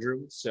my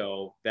bedroom.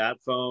 So that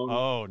phone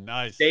Oh,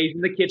 nice. stays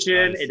in the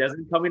kitchen. Nice. It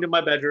doesn't come into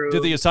my bedroom. Do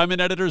the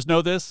assignment editors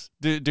know this?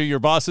 Do your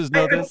bosses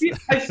know this?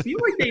 I feel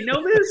like they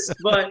know this,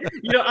 but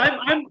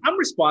I'm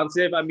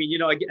responsive. I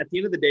mean, at the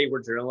end of the day,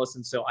 we're journalists,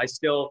 and so I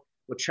still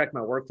will check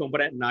my work phone.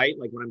 But at night,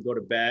 like when I go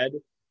to bed,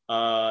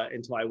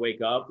 until I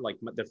wake up, like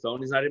the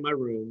phone is not in my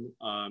room,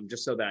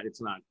 just so that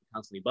it's not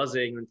constantly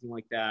buzzing or anything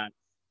like that.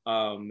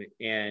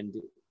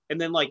 And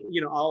then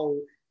I'll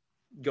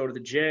go to the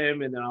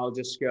gym, and then I'll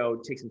just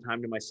go take some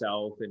time to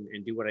myself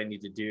and do what I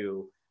need to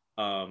do.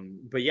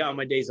 But yeah, on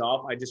my days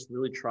off, I just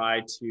really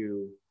try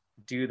to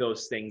do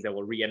those things that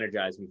will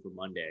re-energize me for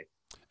Monday.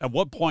 At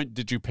what point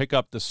did you pick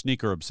up the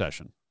sneaker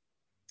obsession?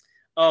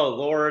 Oh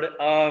Lord.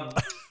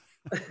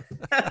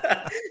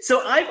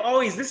 So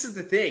this is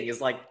the thing,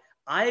 is like,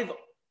 I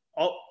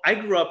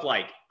grew up,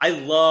 like, I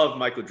love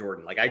Michael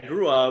Jordan. Like, I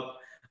grew up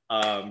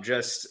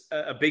just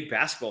a big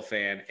basketball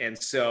fan. And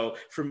so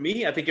for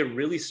me, I think it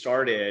really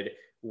started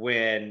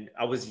when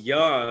I was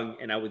young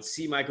and I would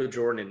see Michael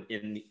Jordan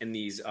in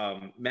these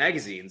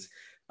magazines.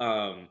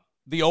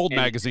 The old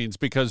magazines,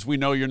 because we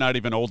know you're not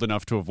even old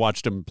enough to have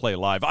watched him play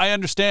live. I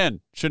understand,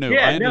 Chenue.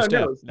 I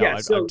understand.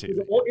 So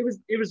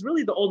it was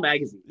really the old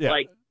magazines. Yeah.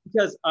 Like,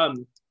 because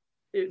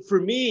for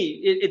me,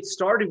 it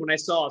started when I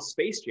saw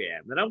Space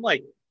Jam. And I'm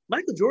like,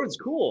 Michael Jordan's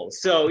cool.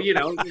 So,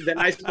 then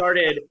I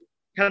started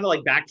kind of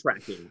like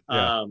backtracking.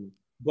 Yeah.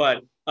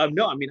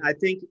 No, I mean, I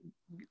think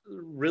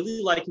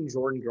really liking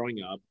Jordan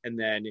growing up, and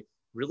then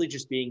really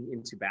just being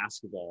into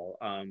basketball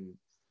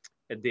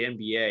at the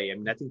NBA. I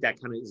mean, I think that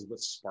kind of is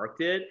what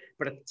sparked it.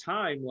 But at the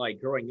time,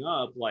 like growing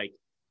up, like,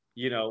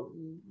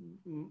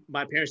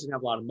 my parents didn't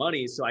have a lot of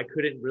money, so I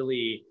couldn't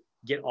really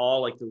get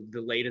all like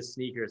the latest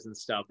sneakers and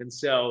stuff. And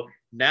so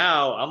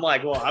now I'm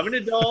like, well, I'm an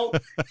adult.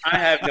 I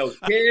have no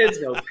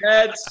kids, no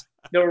pets,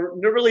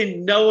 really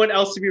no one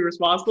else to be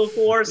responsible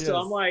for. So yes.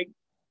 I'm like,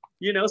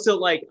 so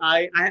like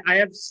I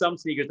have some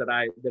sneakers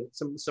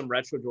some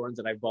retro Jordans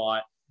that I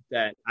bought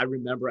that I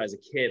remember as a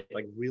kid,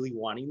 like really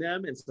wanting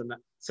them. And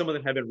some of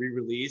them have been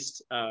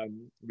re-released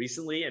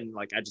recently, and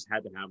like, I just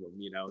had to have them,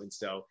 and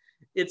so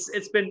it's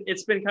been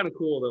kind of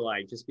cool to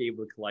like just be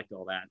able to collect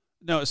all that.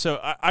 No, so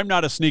I'm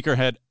not a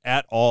sneakerhead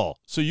at all.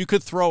 So you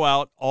could throw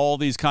out all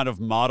these kind of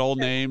model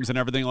names and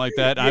everything like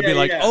that. And I'd be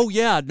like, oh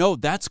yeah, no,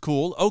 that's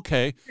cool.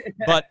 Okay.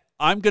 But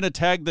I'm going to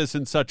tag this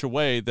in such a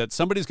way that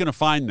somebody's going to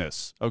find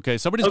this. Okay.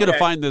 Somebody's going to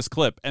find this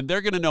clip, and they're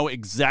going to know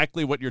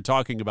exactly what you're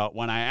talking about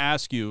when I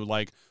ask you,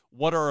 like,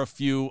 what are a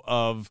few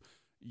of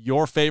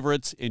your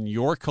favorites in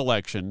your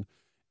collection,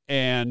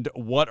 and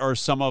what are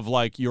some of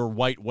like your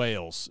white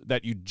whales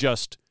that you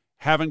just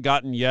haven't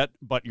gotten yet,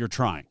 but you're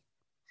trying?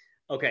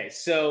 Okay,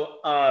 so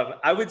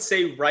I would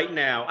say right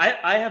now,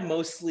 I have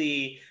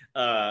mostly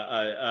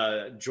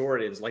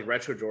Jordans, like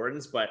retro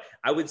Jordans, but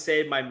I would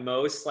say my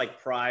most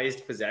like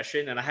prized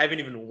possession, and I haven't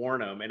even worn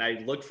them, and I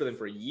looked for them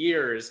for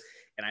years,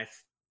 and I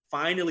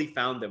finally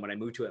found them when I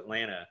moved to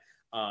Atlanta,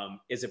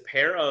 is a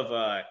pair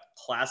of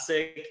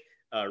classic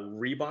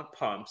Reebok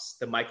pumps,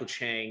 the Michael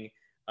Chang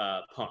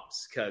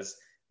pumps, because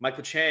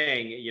Michael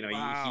Chang,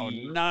 wow,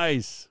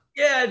 nice.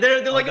 Yeah,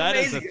 they're like that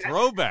amazing. That is a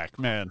throwback,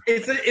 man.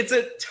 It's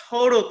a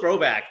total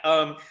throwback.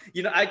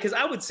 Because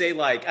I would say,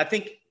 like, I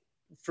think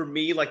for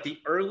me, like, the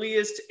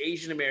earliest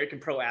Asian American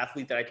pro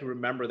athlete that I can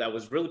remember that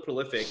was really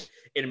prolific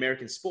in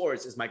American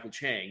sports is Michael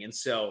Chang. And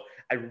so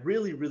I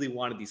really, really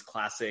wanted these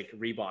classic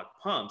Reebok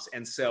pumps.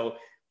 And so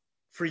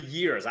for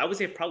years, I would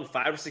say probably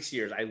 5 or 6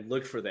 years, I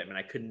looked for them and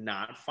I could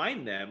not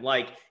find them,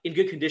 like in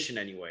good condition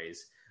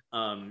anyways.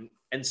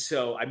 And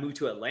so I moved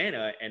to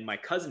Atlanta, and my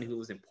cousin who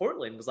lives in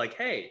Portland was like,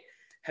 hey,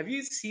 have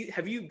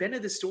you been to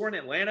the store in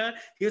Atlanta?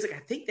 He was like, I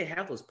think they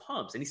have those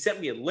pumps. And he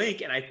sent me a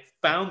link, and I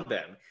found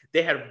them.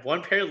 They had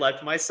one pair left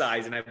in my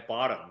size, and I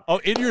bought them. Oh,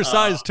 in your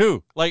size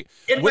too? Like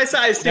in my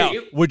size too. Now,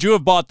 would you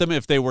have bought them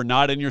if they were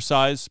not in your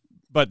size,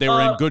 but they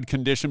were in good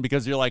condition,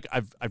 because you're like,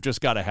 I've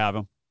just got to have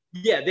them?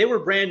 Yeah, they were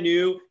brand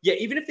new. Yeah,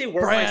 even if they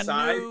weren't my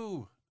size.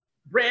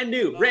 Brand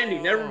new,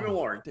 never been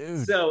worn.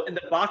 Dude. So, and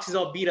the box is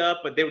all beat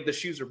up, but the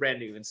shoes are brand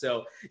new. And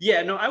so,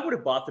 yeah, no, I would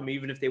have bought them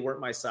even if they weren't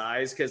my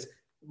size, because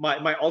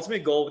my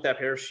ultimate goal with that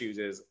pair of shoes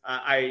is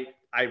I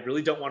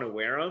really don't want to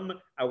wear them.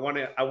 I want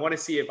to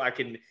see if I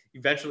can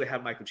eventually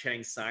have Michael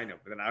Chang sign them,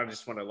 but then I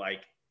just want to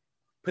like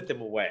put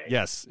them away.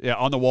 Yes, yeah,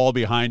 on the wall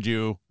behind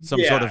you,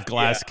 some sort of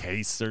glass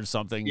case or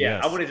something. Yeah,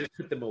 yes. I want to just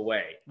put them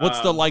away.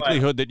 What's the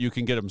likelihood that you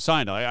can get him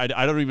signed? I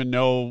don't even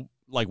know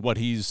like what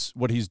he's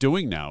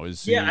doing now.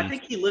 I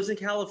think he lives in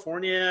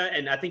California,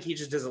 and I think he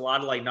just does a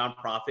lot of like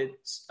nonprofit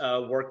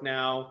work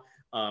now.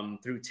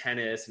 Through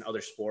tennis and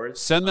other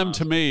sports. Send them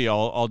to me.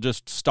 I'll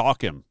just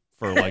stalk him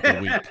for like a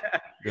week.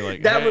 Be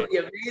like, that would be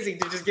amazing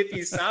to just get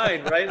these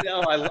signed, right?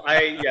 No,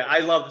 I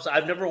love them. So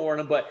I've never worn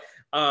them, but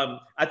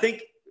I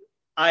think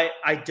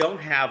I don't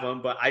have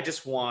them, but I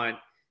just want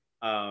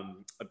a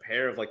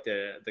pair of like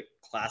the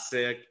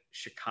classic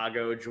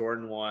Chicago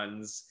Jordan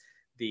ones,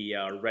 the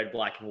red,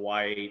 black, and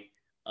white.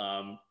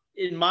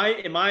 In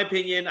my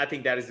opinion, I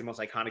think that is the most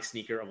iconic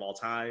sneaker of all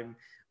time.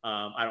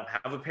 I don't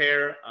have a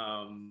pair.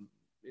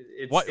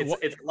 It's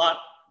a lot.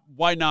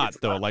 Why not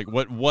though? Like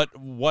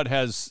what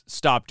has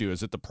stopped you?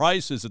 Is it the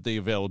price? Is it the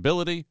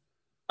availability?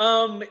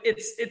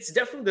 It's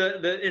definitely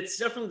it's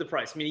definitely the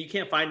price. I mean, you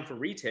can't find them for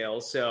retail,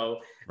 so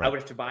Right. I would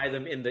have to buy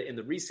them in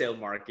the resale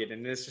market,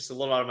 and it's just a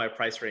little out of my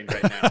price range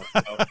right now.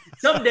 So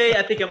someday,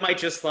 I think I might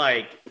just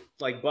like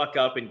buck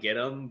up and get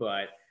them,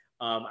 but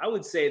I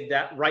would say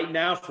that right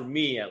now, for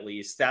me at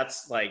least,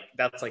 that's like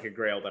a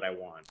grail that I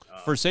want.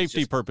 For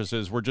safety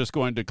purposes, we're just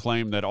going to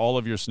claim that all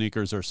of your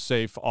sneakers are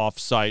safe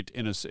off-site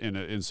in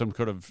some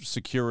kind of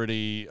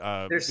security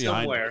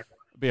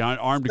behind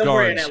armed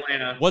somewhere guards. in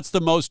Atlanta. What's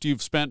the most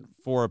you've spent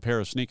for a pair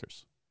of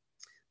sneakers?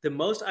 The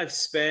most I've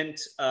spent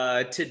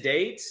to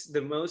date, is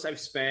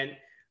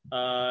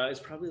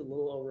probably a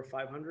little over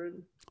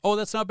 500. Oh,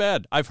 that's not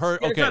bad. I've heard.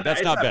 Yeah, okay,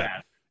 that's not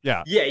bad.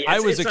 Yeah. I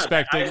was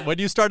expecting when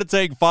you started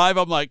saying 5,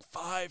 I'm like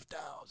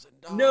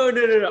 $5,000. No.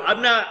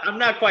 I'm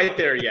not quite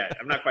there yet.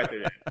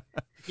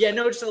 Yeah,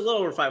 no, just a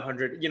little over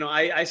 500. You know,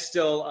 I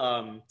still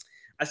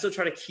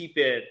try to keep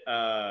it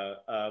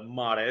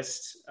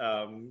modest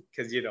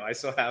because I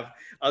still have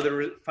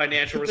other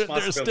financial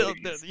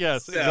responsibilities.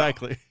 Yes, so.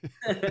 Exactly.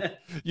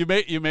 You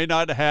may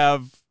not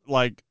have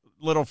like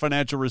little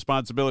financial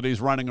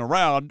responsibilities running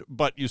around,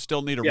 but you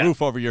still need a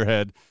roof over your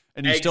head,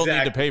 and you still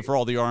need to pay for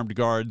all the armed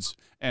guards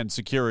and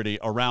security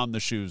around the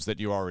shoes that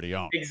you already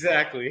own.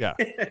 Exactly. Yeah.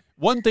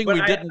 One thing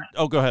we didn't.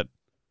 Oh, go ahead.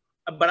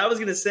 But I was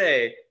gonna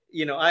say,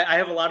 I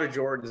have a lot of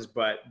Jordans,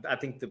 but I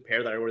think the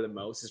pair that I wear the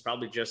most is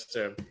probably just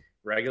a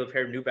regular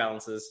pair of New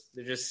Balances.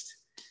 They're just,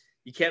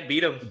 you can't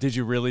beat them. Did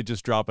you really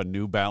just drop a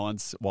New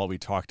Balance while we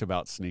talked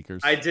about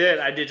sneakers? I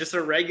did just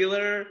a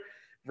regular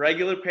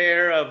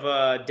pair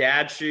of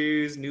dad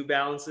shoes, New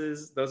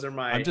Balances. Those are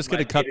my. I'm just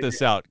going to cut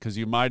this out because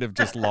you might have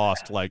just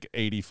lost like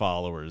 80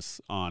 followers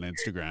on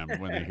Instagram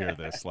when they hear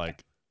this.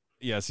 Like,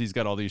 yes, he's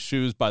got all these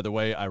shoes. By the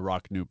way, I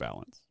rock New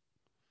Balance.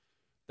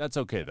 That's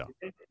okay though.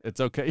 It's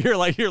okay.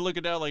 You're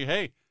looking down like,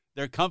 hey,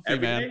 they're comfy,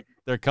 man.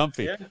 They're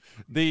comfy. Yeah.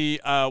 The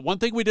one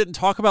thing we didn't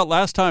talk about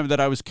last time that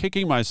I was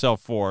kicking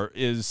myself for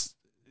is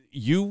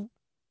you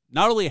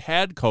not only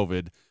had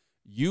COVID,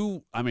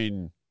 you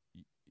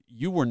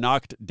were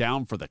knocked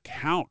down for the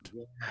count.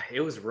 Yeah,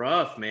 it was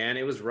rough, man.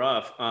 It was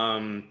rough.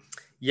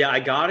 Yeah, I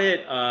got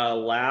it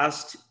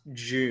last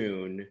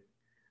June,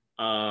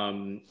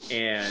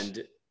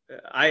 and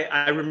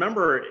I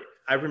remember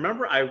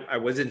I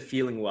wasn't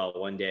feeling well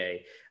one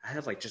day. I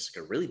had just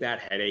a really bad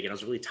headache, and I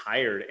was really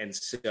tired, and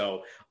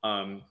so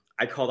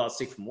I called out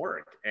sick from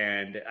work,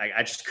 and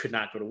I just could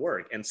not go to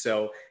work, and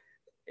so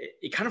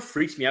it kind of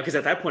freaked me out because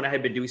at that point I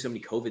had been doing so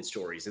many COVID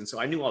stories, and so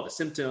I knew all the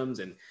symptoms,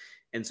 and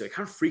so it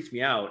kind of freaked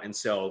me out, and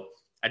so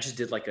I just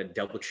did like a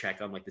double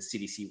check on like the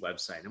CDC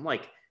website, and I'm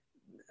like,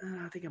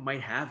 I think I might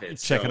have it.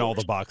 Checking all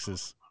the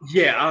boxes.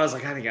 Yeah, I was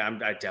like, I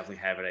definitely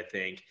have it. I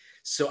think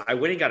so. I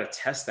went and got a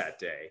test that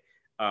day.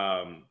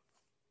 And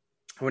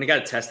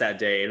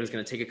it was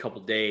going to take a couple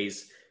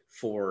days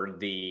for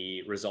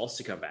the results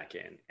to come back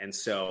in. And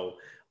so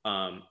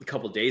a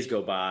couple days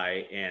go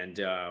by, and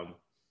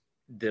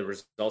the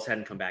results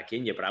hadn't come back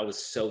in yet, but I was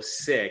so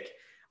sick.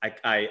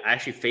 I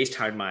actually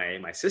FaceTimed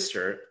my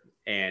sister,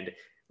 and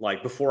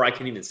like before I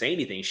can even say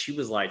anything, she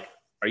was like,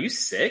 "Are you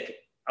sick?"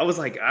 I was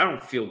like, "I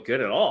don't feel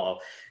good at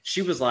all."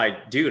 She was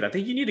like, "Dude, I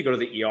think you need to go to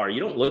the ER. You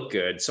don't look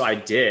good." So I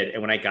did.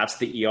 And when I got to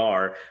the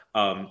ER,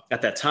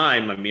 at that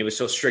time, I mean, it was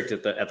so strict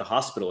at the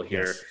hospital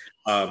here.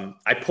 Yes.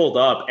 I pulled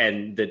up,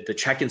 and the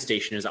check-in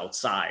station is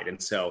outside.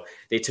 And so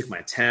they took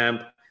my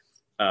temp,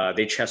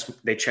 they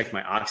checked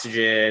my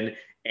oxygen,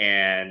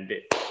 and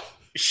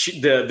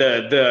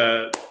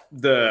the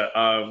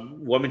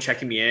woman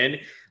checking me in,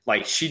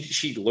 like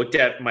she looked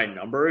at my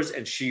numbers,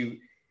 and she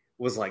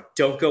was like,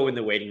 "Don't go in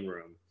the waiting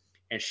room."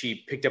 And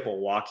she picked up a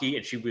walkie,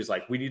 and she was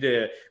like, we have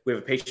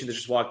a patient that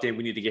just walked in.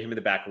 We need to get him in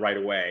the back right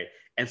away.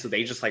 And so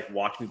they just like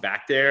walked me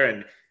back there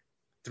and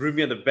threw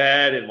me on the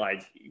bed and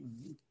like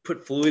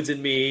put fluids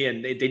in me.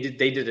 And they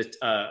did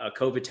a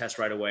COVID test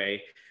right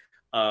away.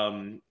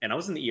 And I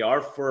was in the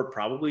ER for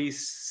probably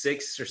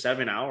 6 or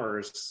 7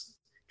 hours,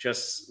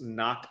 just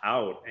knocked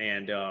out.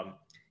 And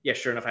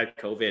sure enough, I had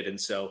COVID. And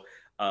so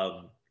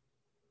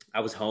I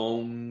was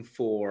home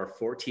for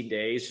 14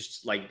 days,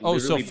 just like,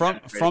 so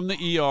from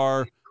the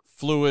ER,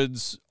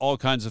 fluids, all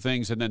kinds of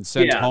things, and then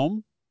sent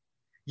home?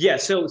 Yeah,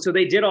 so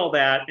they did all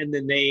that, and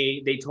then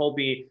they told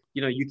me,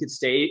 you could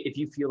stay if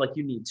you feel like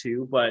you need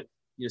to, but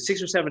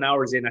 6 or 7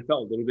 hours in, I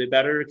felt a little bit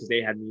better because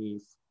they had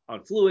me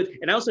on fluid,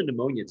 and I also had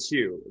pneumonia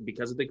too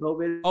because of the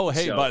COVID. Oh,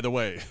 hey, by the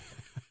way.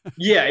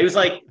 Yeah,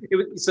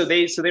 so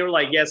they were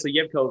like, yeah, so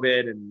you have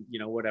COVID and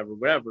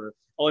whatever.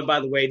 Oh, and by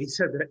the way, these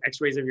are the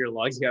X-rays of your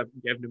lungs. You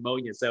have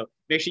pneumonia, so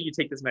make sure you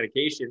take this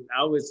medication.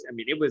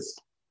 It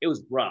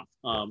was rough,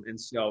 and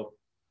so.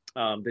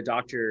 The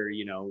doctor,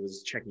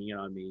 was checking in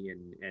on me,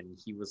 and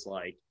he was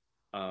like,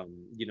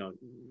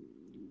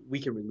 we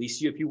can release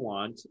you if you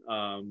want,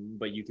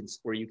 but you can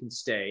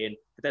stay. And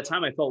at that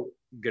time I felt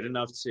good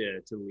enough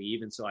to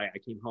leave. And so I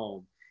came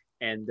home,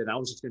 and then I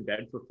was just in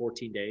bed for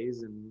 14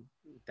 days, and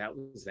that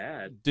was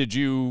that. Did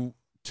you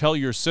tell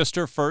your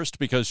sister first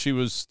because she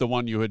was the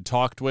one you had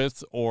talked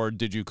with, or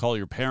did you call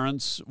your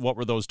parents? What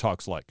were those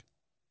talks like?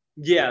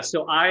 Yeah,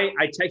 so I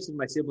texted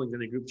my siblings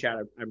in a group chat.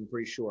 I'm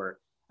pretty sure.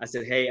 I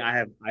said, "Hey, I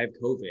have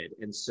COVID,"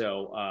 and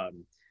so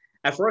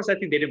at first I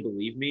think they didn't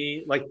believe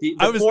me. Like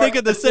I was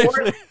thinking the same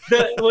thing.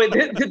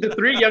 The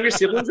three younger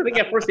siblings, I think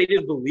at first they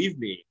didn't believe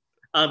me.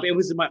 It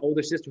was my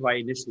older sister who I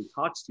initially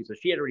talked to, so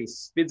she had already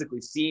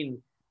physically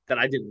seen that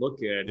I didn't look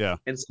good, Yeah.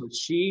 and so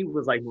she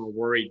was like more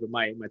worried. But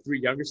my three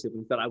younger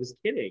siblings thought I was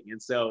kidding,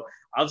 and so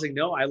I was like,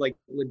 "No, I like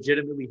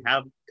legitimately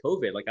have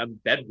COVID. Like I'm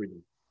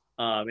bedridden."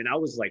 And I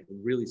was like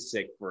really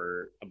sick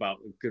for about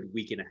a good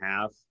week and a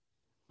half.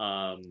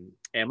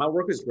 And my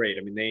work was great.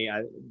 I mean,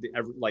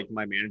 like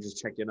my managers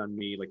checked in on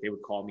me, like they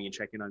would call me and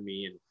check in on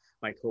me, and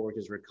my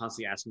coworkers were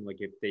constantly asking like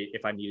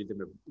if I needed them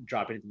to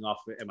drop anything off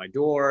at my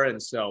door. And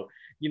so,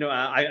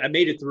 I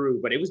made it through,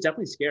 but it was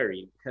definitely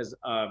scary because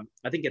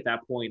I think at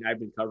that point I've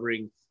been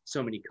covering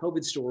so many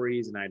COVID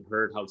stories, and I'd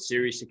heard how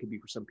serious it could be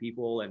for some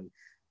people. And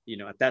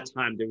at that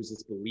time there was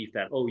this belief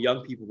that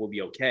young people will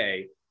be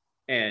okay,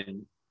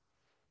 and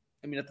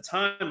I mean, at the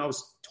time I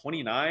was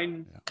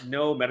 29,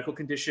 no medical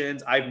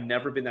conditions. I've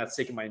never been that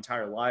sick in my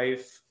entire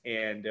life.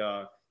 And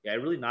it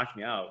really knocked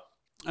me out.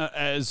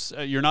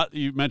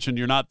 You mentioned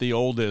you're not the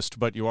oldest,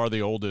 but you are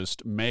the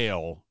oldest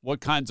male. What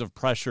kinds of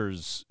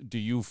pressures do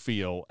you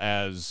feel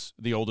as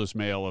the oldest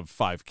male of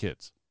 5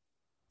 kids?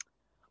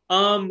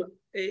 I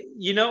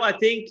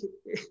think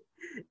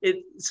I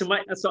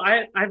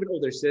have an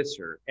older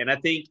sister, and I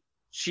think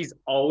she's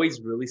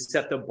always really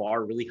set the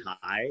bar really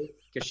high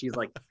because she's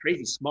like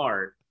crazy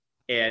smart.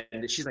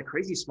 And she's like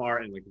crazy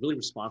smart and like really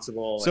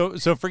responsible.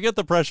 So forget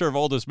the pressure of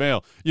oldest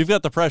male. You've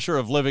got the pressure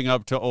of living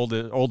up to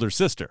older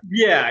sister.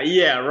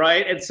 Yeah,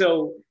 right. And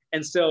so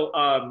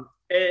I'm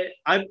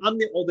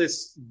the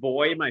oldest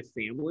boy in my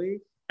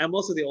family. I'm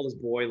also the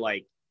oldest boy,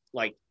 like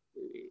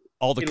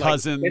all the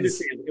cousins,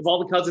 of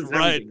all the cousins,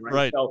 and everything, right?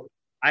 Right. So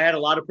I had a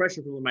lot of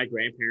pressure from my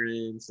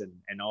grandparents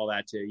and all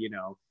that to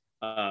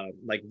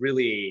like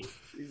really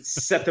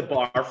set the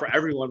bar for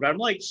everyone. But I'm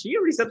like, she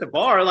already set the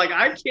bar. Like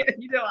I can't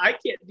do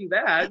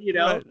that.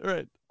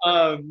 Right.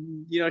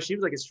 She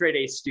was like a straight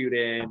A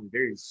student,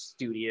 very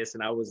studious,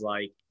 and I was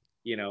like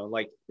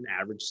an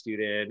average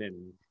student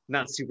and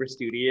not super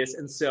studious.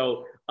 And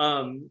so,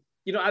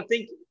 I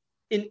think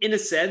in a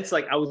sense,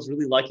 like I was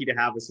really lucky to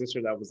have a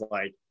sister that was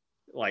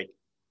like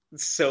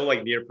so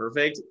like near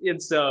perfect.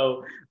 And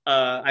so,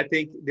 I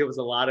think there was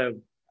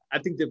I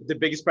think the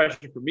biggest pressure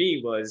for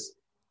me was,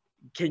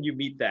 can you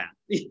meet that?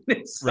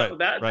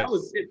 That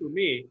was it for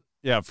me.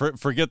 Yeah,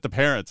 forget the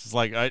parents. It's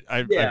like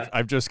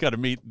I've just got to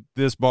meet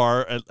this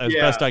bar as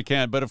best I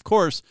can. But of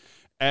course,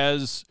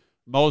 as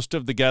most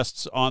of the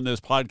guests on this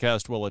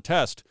podcast will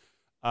attest,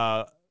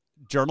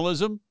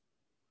 journalism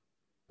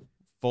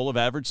full of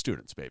average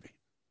students, baby.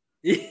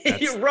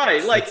 You're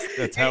right. Like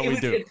that's how we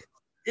do it.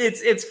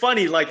 It's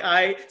funny.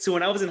 So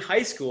when I was in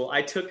high school,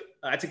 I took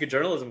a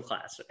journalism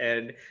class,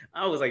 and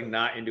I was like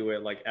not into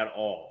it like at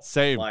all.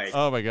 Same. Like,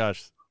 oh my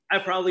gosh. I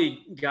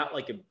probably got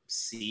like a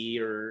C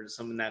or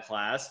something in that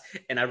class.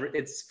 And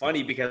it's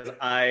funny because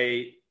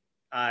I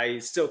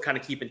still kind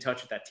of keep in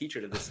touch with that teacher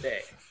to this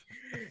day.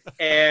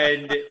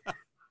 and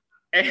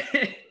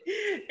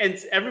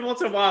every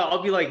once in a while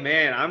I'll be like,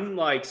 man, I'm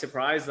like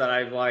surprised that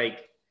I've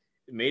like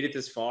made it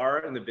this far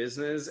in the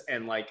business.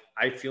 And like,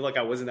 I feel like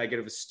I wasn't that good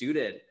of a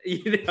student,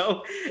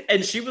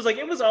 and she was like,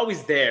 it was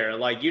always there.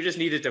 Like you just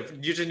needed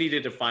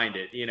to find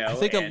it, I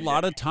think a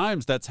lot of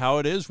times that's how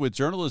it is with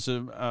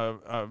journalism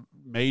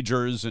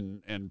majors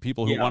and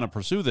people who want to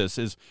pursue this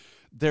is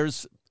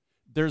there's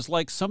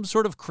like some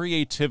sort of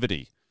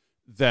creativity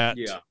that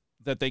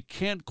they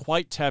can't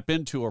quite tap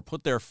into or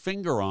put their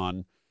finger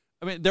on.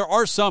 I mean, there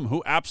are some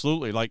who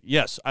absolutely like,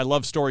 yes, I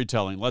love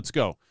storytelling. Let's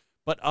go.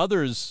 But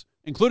others,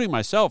 including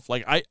myself,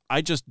 like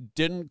I just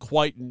didn't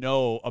quite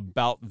know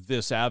about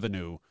this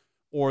avenue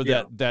or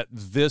that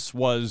this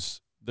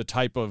was the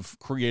type of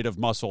creative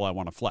muscle I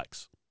want to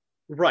flex.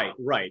 Right.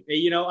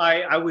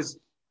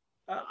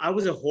 I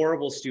was a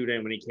horrible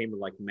student when it came to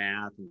like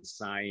math and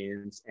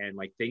science and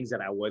like things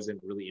that I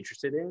wasn't really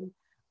interested in.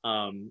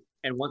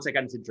 And once I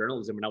got into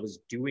journalism and I was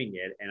doing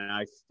it, and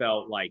I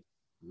felt like,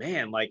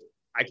 man, like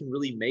I can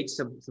really make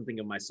something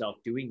of myself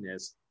doing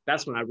this.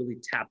 That's when I really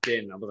tapped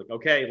in. I was like,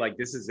 okay, like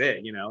this is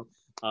it,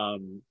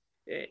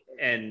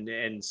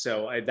 and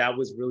so that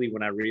was really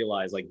when I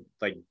realized like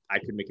I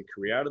could make a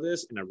career out of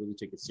this, and I really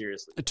took it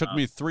seriously. It took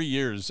me 3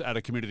 years at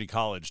a community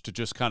college to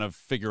just kind of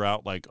figure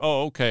out like,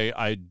 oh, okay,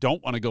 I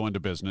don't want to go into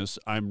business.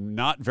 I'm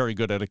not very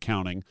good at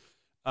accounting.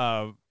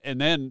 And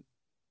then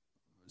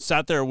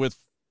sat there with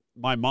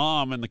my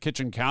mom and the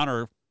kitchen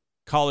counter,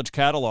 college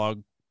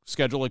catalog,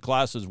 schedule of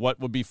classes, what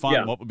would be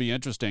fun, what would be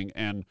interesting.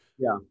 And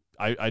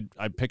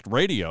I picked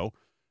radio,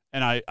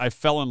 and I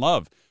fell in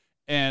love.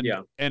 And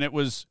it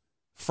was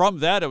from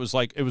that, it was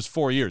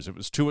 4 years. It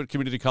was 2 at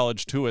community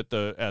college, 2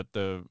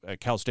 at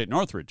Cal State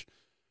Northridge.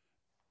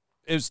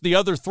 it's the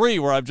other three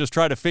where I've just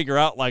tried to figure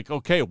out, like,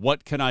 okay,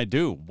 what can I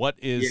do? What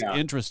is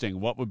interesting?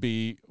 What would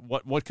be,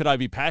 what could I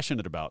be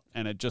passionate about?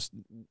 And it just,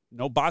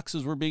 no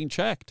boxes were being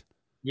checked.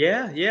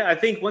 Yeah. Yeah. I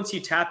think once you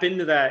tap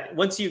into that,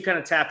 once you kind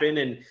of tap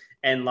in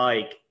and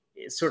like,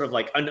 sort of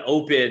like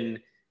unopen,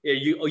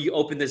 you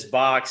open this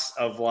box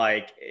of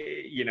like,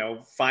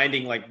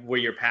 finding like where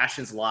your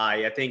passions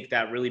lie. I think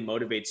that really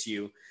motivates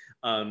you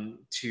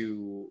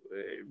to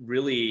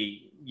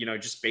really,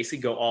 just basically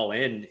go all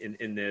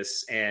in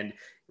this. And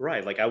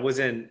right, like I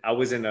wasn't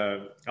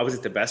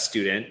the best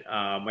student.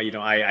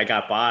 I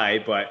got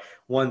by, but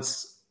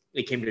once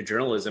it came to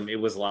journalism, it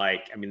was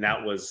like, I mean,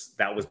 that was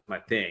my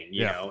thing,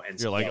 you know? And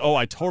you're like, oh,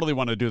 I totally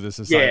want to do this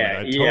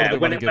assignment.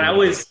 When I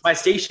was my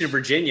station in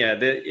Virginia,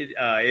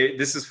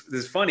 this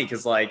is funny.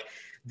 Cause like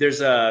there's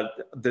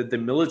the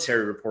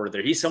military reporter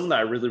there. He's someone that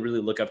I really,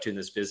 really look up to in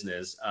this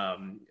business.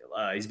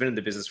 He's been in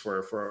the business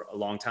for a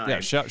long time. Yeah.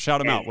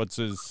 Shout him out. What's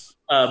his?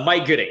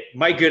 Mike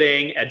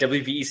Gooding at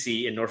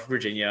WVEC in Norfolk,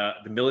 Virginia,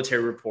 the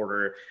military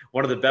reporter,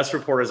 one of the best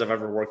reporters I've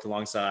ever worked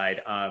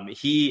alongside.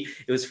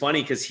 It was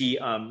funny because he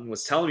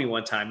was telling me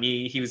one time,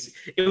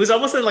 it was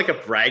almost in like a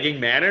bragging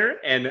manner.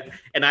 And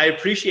I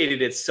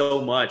appreciated it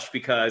so much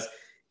because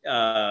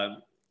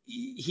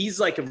he's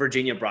like a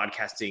Virginia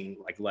broadcasting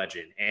like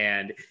legend.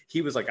 And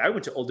he was like, I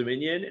went to Old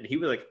Dominion, and he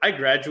was like, I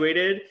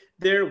graduated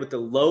there with the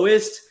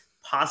lowest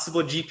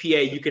possible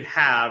GPA you could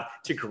have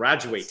to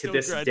graduate to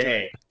this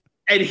day.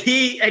 And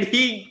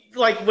he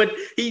like when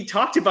he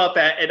talked about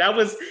that, and I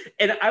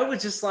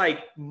was just like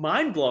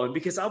mind blown,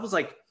 because I was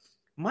like,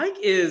 Mike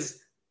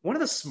is one of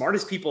the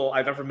smartest people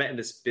I've ever met in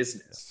this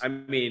business. I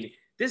mean,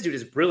 this dude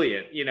is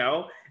brilliant,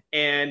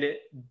 and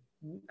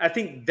I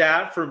think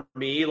that for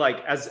me,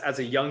 like as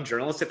a young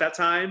journalist at that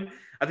time,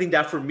 I think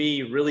that for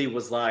me really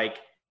was like,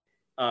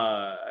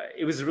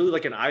 it was really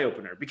like an eye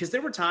opener, because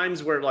there were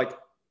times where like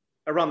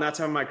around that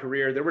time of my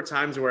career, there were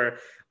times where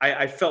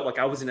I felt like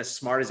I wasn't as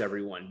smart as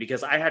everyone,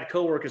 because I had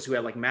coworkers who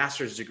had like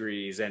master's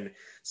degrees and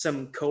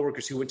some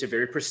coworkers who went to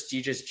very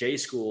prestigious J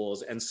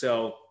schools. And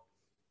so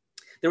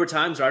there were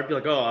times where I'd be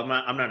like, oh, I'm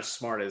not as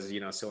smart as,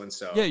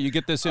 so-and-so. Yeah. You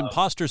get this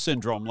imposter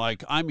syndrome.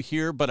 Like, I'm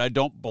here, but I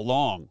don't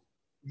belong.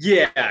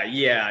 Yeah.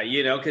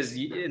 Cause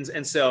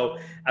and so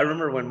I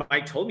remember when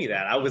Mike told me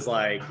that, I was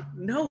like,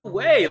 no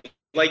way.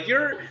 Like,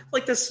 you're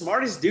like the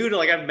smartest dude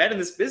like I've met in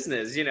this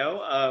business,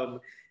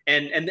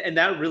 And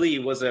that really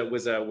was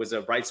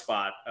a bright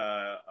spot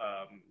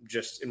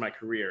just in my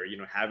career,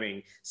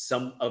 having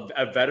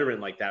a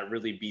veteran like that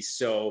really be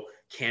so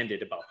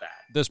candid about that.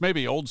 This may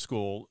be old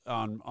school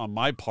on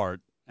my part,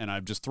 and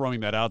I'm just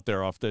throwing that out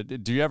there.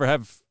 Do you ever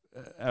have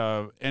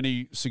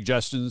any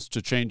suggestions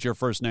to change your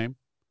first name?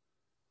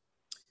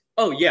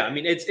 Oh yeah, I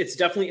mean it's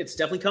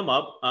definitely come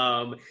up,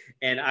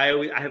 and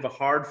I have a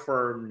hard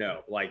firm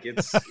no. Like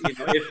it's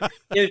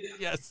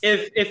yes.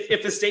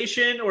 if a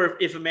station or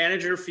if a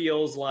manager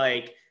feels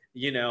like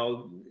me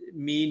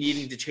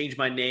needing to change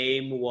my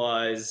name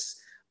was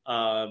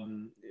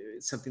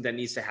something that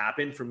needs to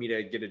happen for me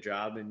to get a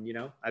job, and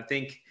I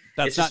think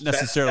that's not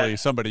necessarily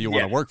somebody you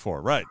want to work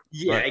for, right?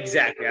 Yeah, right.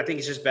 Exactly. I think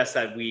it's just best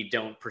that we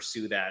don't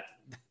pursue that.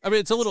 I mean,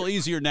 it's a little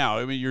easier now.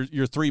 I mean,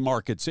 you're 3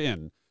 markets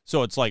in.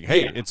 So it's like,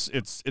 hey,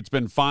 it's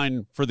been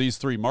fine for these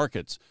 3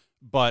 markets,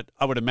 but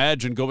I would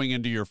imagine going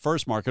into your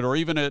first market, or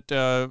even at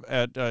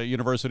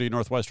University of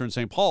Northwestern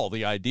St. Paul,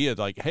 the idea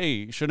like,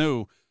 hey,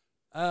 Chenue,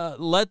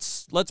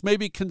 let's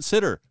maybe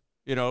consider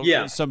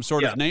some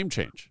sort of name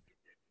change.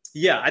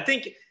 Yeah, I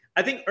think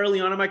early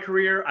on in my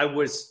career, I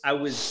would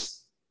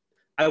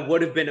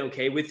have been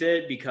okay with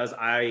it, because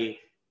I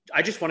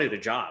just wanted a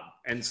job,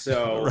 and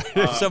so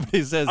right.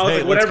 Somebody says,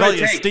 hey, let's call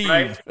you Steve.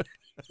 Right?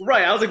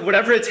 Right. I was like,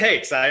 whatever it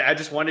takes. I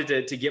just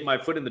wanted to get my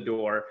foot in the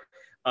door.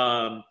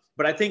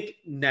 But I think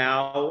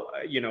now,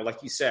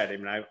 like you said, I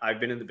mean, I've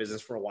been in the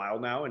business for a while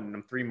now, and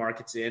I'm 3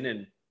 markets in,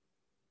 and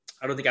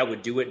I don't think I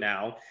would do it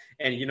now.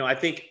 And, I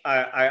think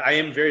I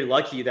am very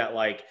lucky that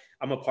like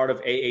I'm a part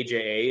of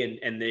AAJA,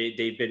 and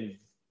they've been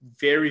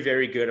very,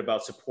 very good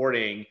about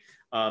supporting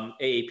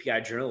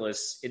AAPI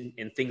journalists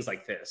in things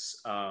like this.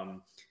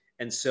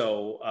 And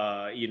so,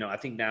 I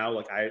think now,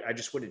 like, I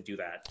just wouldn't do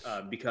that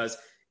because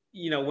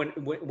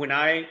when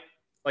I,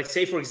 like,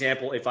 say, for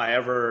example, if I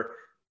ever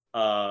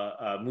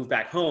move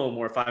back home,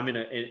 or if I'm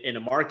in a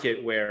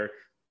market where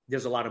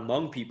there's a lot of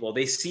Hmong people,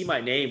 they see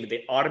my name and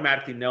they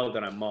automatically know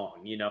that I'm Hmong.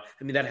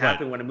 I mean, that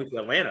happened when I moved to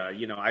Atlanta.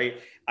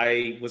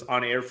 I was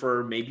on air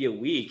for maybe a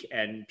week,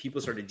 and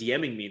people started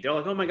DMing me. They're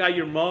like, "Oh my God,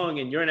 you're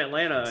Hmong and you're in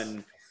Atlanta."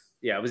 And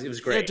yeah, it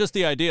was great. Yeah, just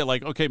the idea,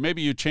 like, okay,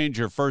 maybe you change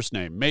your first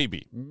name,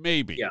 maybe.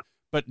 Yeah.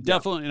 But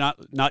definitely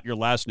not your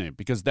last name,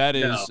 because that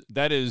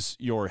is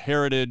your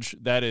heritage.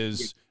 That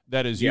is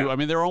you. I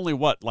mean, there are only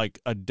like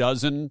a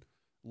dozen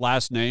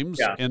last names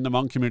in the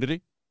Hmong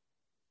community.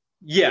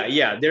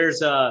 Yeah.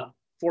 There's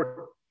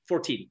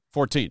 14.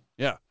 14.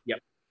 Yeah. Yep.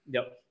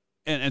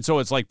 And so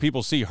it's like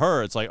people see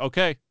her. It's like,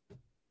 okay,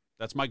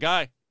 that's my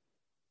guy.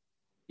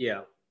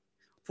 Yeah.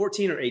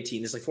 14 or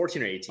 18. It's like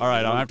 14 or 18. All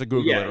right, I'll have to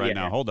Google it right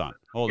now. Hold on.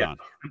 I'm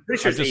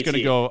pretty sure I'm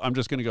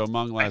just gonna go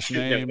Hmong last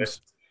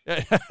names.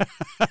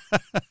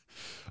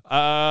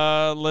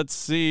 Let's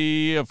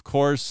see. Of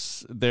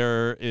course,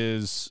 there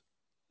is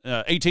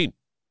 18.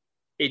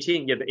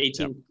 18, yeah, the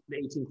 18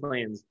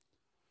 clans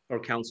or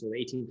council, the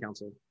 18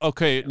 council.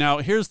 Okay, Yeah. now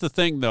here's the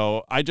thing,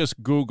 though. I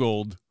just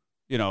Googled,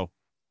 Hmong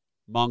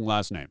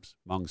last names,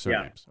 Hmong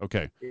surnames. Yeah.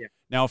 Okay. Yeah.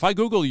 Now, if I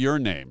Google your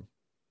name,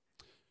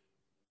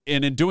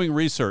 and in doing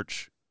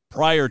research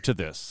prior to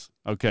this,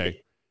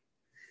 okay,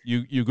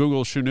 you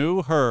Google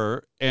Chenue,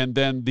 her, and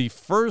then the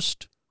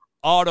first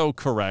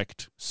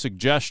autocorrect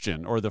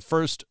suggestion or the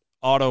first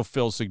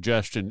autofill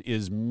suggestion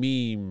is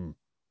meme.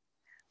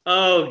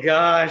 Oh,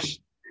 gosh.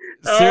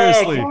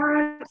 Seriously.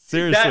 Oh,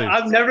 seriously.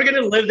 I'm never going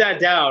to live that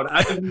down.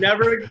 I'm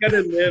never going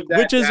to live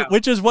that down.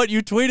 Which is what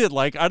you tweeted,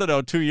 like, I don't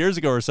know, 2 years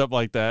ago or something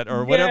like that,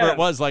 or whatever it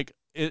was, like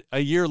a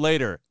year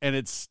later, and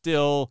it's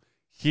still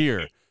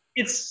here.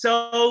 It's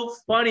so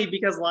funny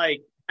because,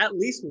 like, at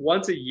least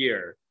once a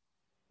year,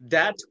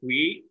 that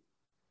tweet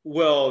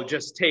will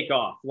just take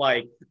off.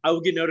 Like, I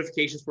will get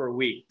notifications for a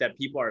week that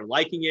people are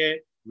liking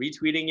it,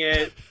 retweeting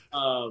it.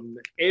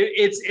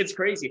 It's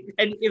crazy.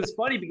 And it was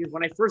funny because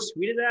when I first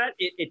tweeted that,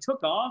 it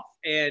took off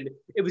and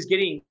it was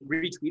getting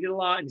retweeted a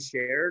lot and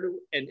shared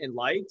and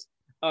liked.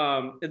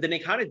 And then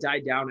it kind of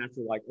died down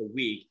after like a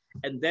week.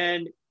 And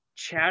then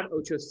Chad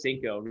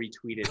Ochocinco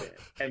retweeted it.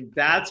 And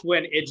that's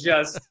when it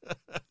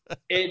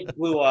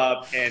blew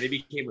up and it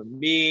became a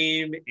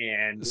meme.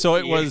 And so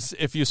it was,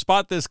 if you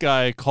spot this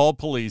guy, call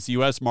police,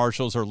 U.S.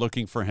 Marshals are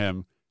looking for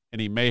him, and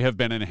he may have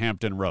been in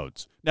Hampton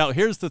Roads. Now,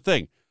 here's the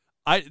thing.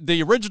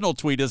 The original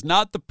tweet is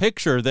not the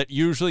picture that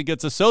usually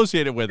gets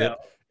associated with it.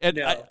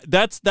 And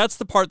that's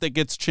the part that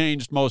gets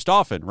changed most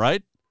often,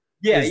 right?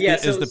 Yeah,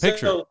 is the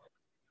picture. So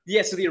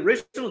the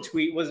original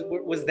tweet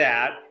was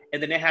that,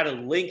 and then it had a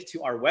link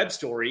to our web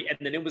story, and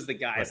then it was the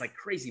guy's like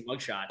crazy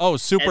mugshot. Oh,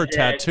 super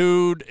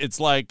tattooed. It's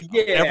like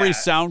every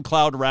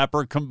SoundCloud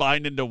rapper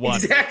combined into one.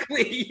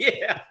 Exactly.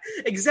 Yeah,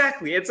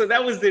 exactly. And so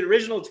that was the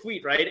original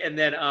tweet, right? And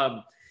then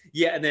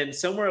and then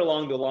somewhere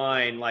along the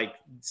line, like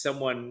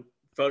someone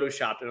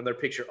photoshopped another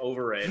picture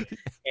over it.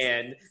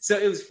 And so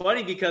it was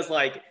funny because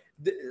like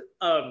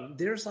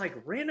there's like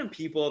random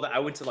people that I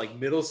went to like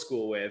middle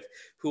school with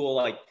who will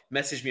like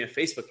message me on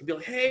Facebook and be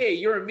like, hey,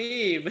 you're a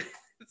meme.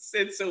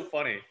 It's so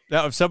funny.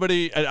 Now, if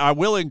somebody, I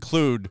will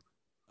include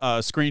a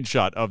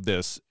screenshot of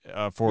this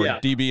for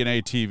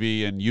DB&A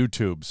TV and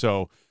YouTube.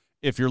 So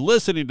if you're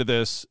listening to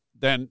this,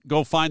 then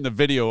go find the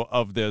video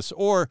of this,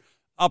 or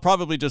I'll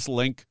probably just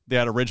link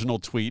that original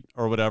tweet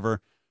or whatever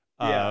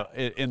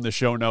in the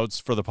show notes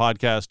for the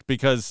podcast,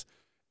 because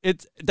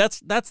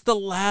that's the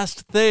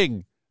last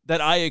thing that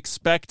I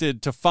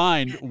expected to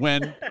find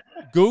when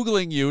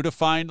Googling you, to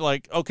find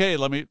like, okay,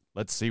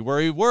 let's see where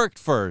he worked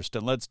first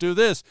and let's do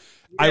this.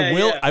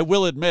 I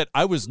will admit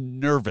I was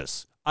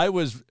nervous. I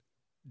was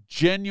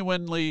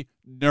genuinely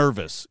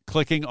nervous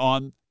clicking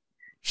on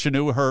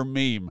Chenue her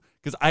meme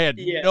because I had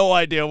no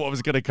idea what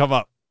was going to come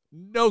up.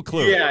 No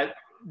clue.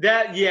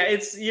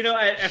 It's,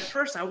 at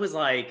first I was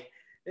like,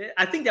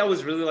 I think that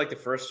was really like the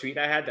first tweet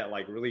I had that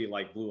like really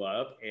like blew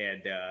up.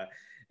 And,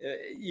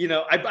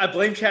 I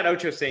blame Chad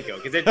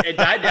Ochocinco because it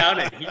died down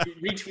and he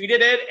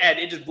retweeted it and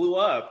it just blew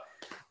up.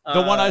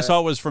 The one I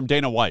saw was from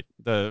Dana White.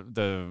 He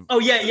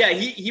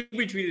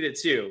retweeted it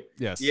too.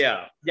 Yes.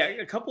 Yeah.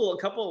 A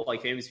couple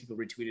like famous people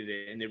retweeted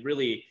it, and it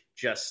really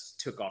just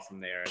took off from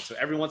there. And so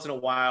every once in a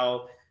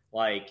while,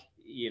 like,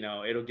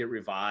 it'll get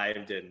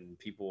revived and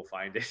people will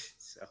find it.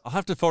 So I'll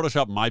have to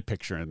Photoshop my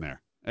picture in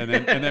there, and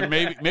then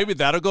maybe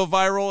that'll go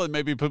viral, and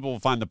maybe people will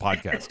find the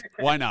podcast.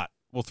 Why not?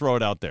 We'll throw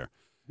it out there.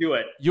 Do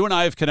it. You and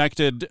I have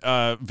connected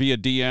via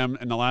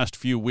DM in the last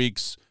few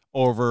weeks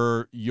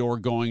over your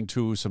going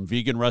to some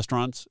vegan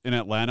restaurants in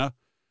Atlanta.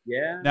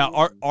 Yeah.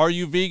 Now, are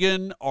you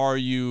vegan? Do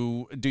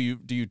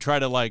you try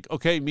to like,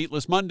 okay,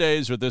 meatless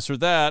Mondays or this or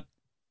that?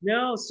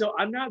 No, so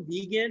I'm not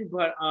vegan,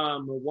 but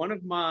one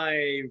of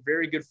my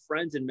very good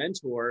friends and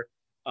mentor,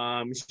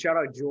 shout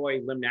out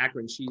Joy Lim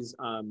Nakran. She's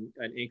an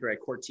anchor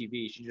at Court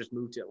TV. She just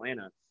moved to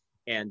Atlanta,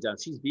 and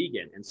she's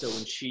vegan. And so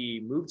when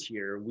she moved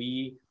here,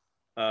 we're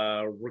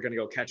gonna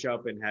go catch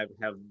up and have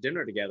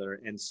dinner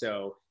together. And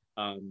so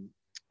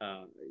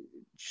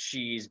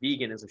she's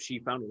vegan, and so she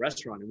found a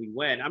restaurant, and we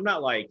went. I'm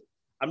not like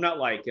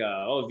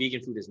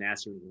vegan food is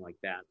nasty or anything like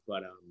that,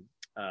 but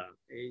I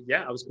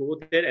was cool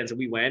with it, and so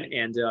we went,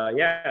 and I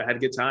had a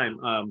good time.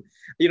 I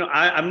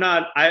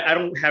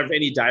don't have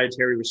any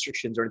dietary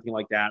restrictions or anything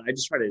like that. I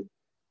just try to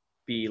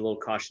be a little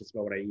cautious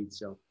about what I eat.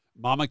 So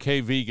Mama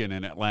K Vegan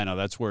in Atlanta,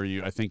 that's where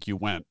I think you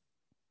went.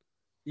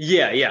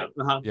 Yeah.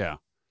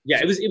 Yeah,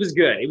 it was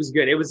good. It was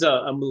good. It was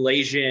a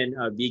Malaysian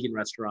vegan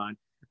restaurant.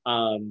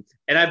 And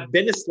I've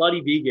been to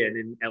Slutty Vegan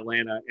in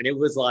Atlanta, and it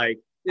was like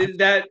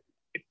that.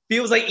 It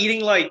feels like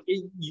eating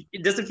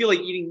it doesn't feel like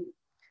eating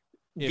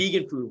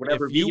vegan food,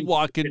 whatever. If you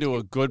walk into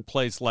a good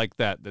place like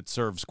that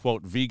serves,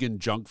 quote, vegan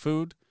junk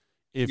food,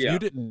 if you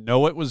didn't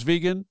know it was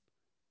vegan,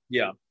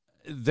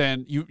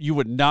 then you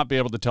would not be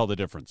able to tell the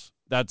difference.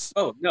 That's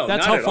not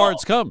how at far all.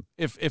 it's come.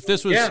 If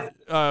this was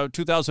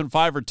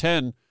 2005 or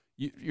 10,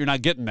 you're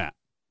not getting that.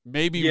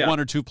 Maybe one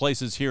or two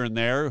places here and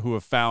there who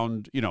have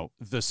found,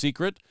 the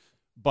secret,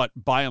 but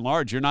by and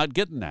large, you're not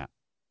getting that.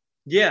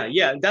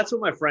 Yeah. That's what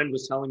my friend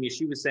was telling me.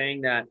 She was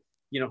saying that,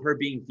 her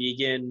being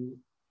vegan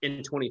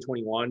in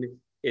 2021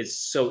 is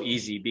so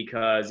easy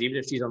because even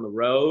if she's on the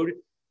road,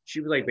 she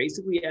was like,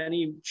 basically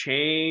any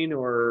chain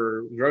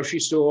or grocery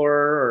store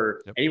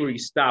or anywhere you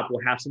stop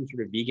will have some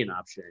sort of vegan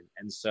option.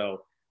 And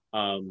so,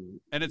 and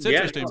it's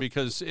interesting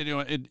because,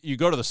 you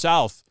go to the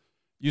South,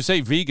 you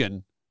say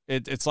vegan,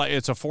 it's like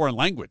it's a foreign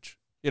language.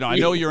 I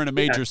know you're in a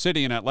major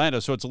city in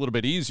Atlanta, so it's a little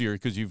bit easier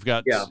because you've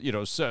got,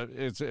 so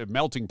it's a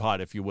melting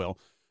pot, if you will.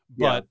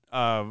 But,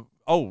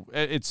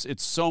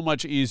 it's so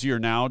much easier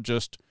now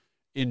just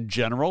in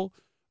general.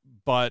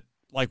 But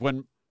like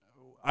when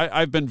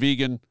I've been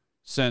vegan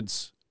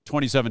since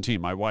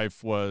 2017, my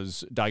wife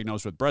was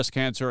diagnosed with breast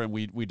cancer, and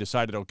we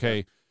decided,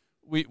 okay,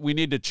 we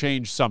need to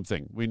change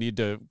something. We need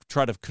to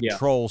try to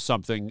control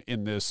something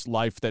in this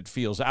life that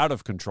feels out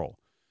of control.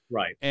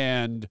 Right.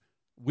 And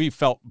we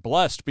felt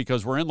blessed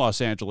because we're in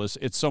Los Angeles.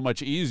 It's so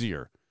much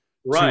easier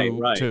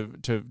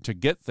to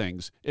get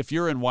things. If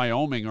you're in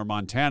Wyoming or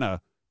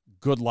Montana,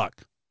 good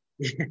luck.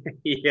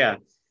 Yeah.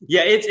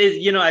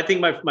 It's I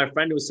think my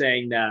friend was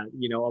saying that,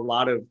 a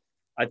lot of,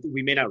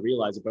 we may not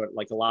realize it, but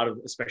like a lot of,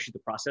 especially the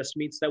processed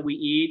meats that we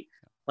eat,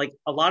 like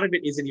a lot of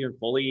it isn't even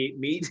fully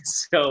meat.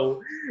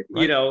 So,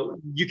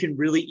 you can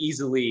really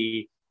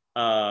easily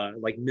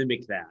like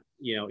mimic that,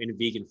 in a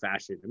vegan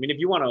fashion. I mean, if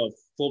you want a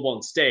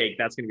full-blown steak,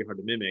 that's going to be hard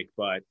to mimic,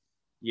 but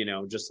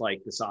just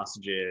like the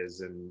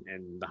sausages and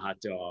the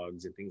hot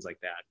dogs and things like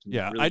that.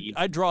 Yeah, really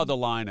I draw the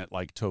line at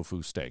like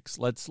tofu steaks.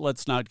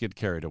 Let's not get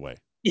carried away.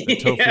 The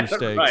tofu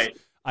steaks. Right.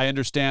 I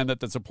understand that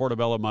that's a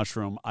portobello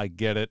mushroom. I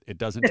get it. It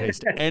doesn't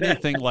taste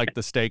anything like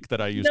the steak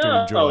that I used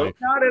to enjoy.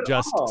 Not at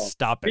Just all.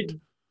 Stop it.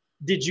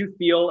 Did you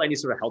feel any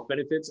sort of health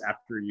benefits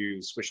after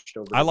you switched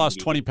over? I lost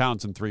 20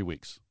 pounds in 3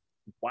 weeks.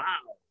 Wow.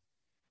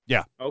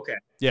 Yeah. Okay.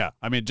 Yeah.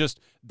 I mean, just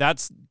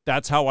that's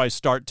how I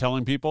start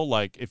telling people,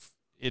 like,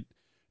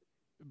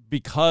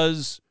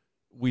 because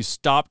we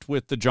stopped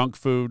with the junk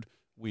food,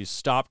 we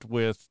stopped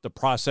with the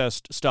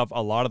processed stuff,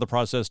 a lot of the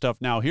processed stuff.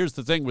 Now, here's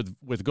the thing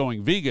with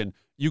going vegan,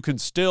 you can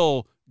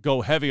still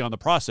go heavy on the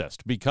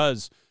processed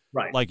because,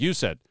 like you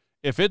said,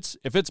 if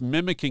it's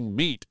mimicking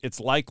meat,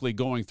 it's likely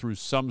going through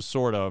some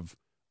sort of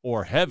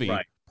or heavy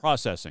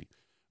processing.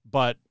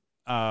 But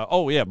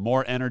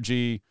more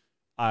energy.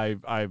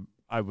 I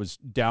was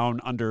down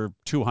under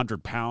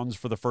 200 pounds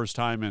for the first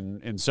time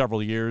in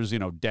several years,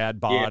 dad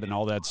bod and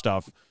all that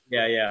stuff.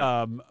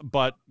 Yeah.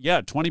 But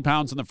 20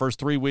 pounds in the first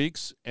 3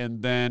 weeks,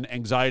 and then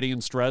anxiety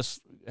and stress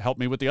helped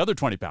me with the other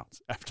 20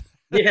 pounds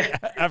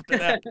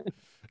after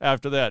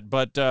that.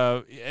 But,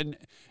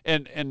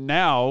 and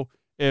now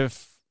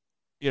if,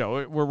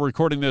 we're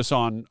recording this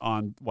on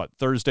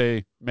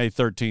Thursday, May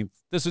 13th,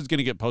 this is going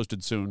to get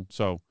posted soon.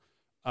 So,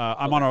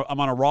 I'm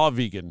on a raw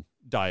vegan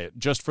diet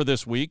just for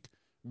this week.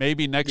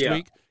 Maybe next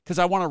week, because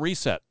I want to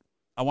reset.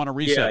 Yeah.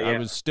 I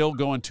was still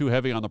going too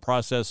heavy on the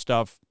processed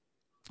stuff.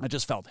 I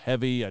just felt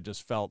heavy. I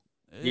just felt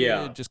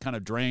just kind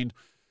of drained.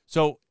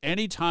 So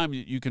anytime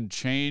you can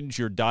change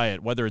your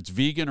diet, whether it's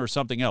vegan or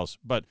something else,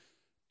 but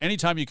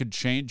anytime you can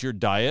change your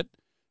diet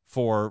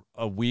for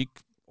a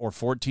week or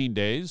 14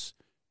 days,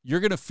 you're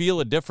going to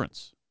feel a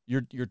difference.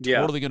 You're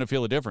totally going to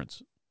feel a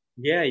difference.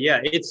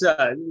 Yeah. It's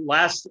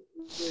last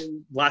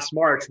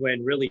March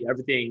when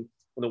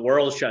the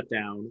world shut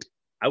down,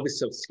 I was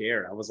so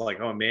scared. I was like,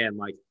 oh man,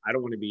 like I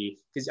don't want to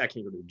because I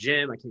can't go to the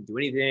gym. I can't do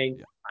anything.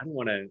 Yeah. I don't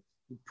want to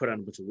put on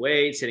a bunch of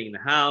weight, sitting in the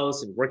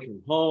house and working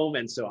from home.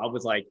 And so I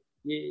was like,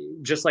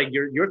 just like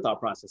your thought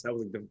process, I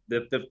was like,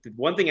 the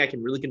one thing I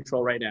can really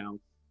control right now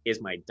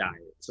is my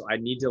diet. So I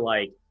need to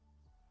like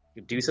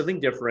do something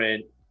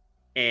different.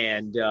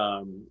 And,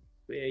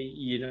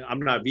 I'm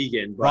not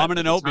vegan. But ramen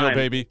and oatmeal,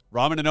 baby.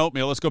 Ramen and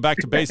oatmeal. Let's go back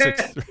to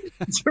basics.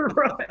 That's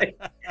right.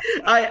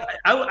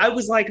 I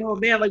was like, oh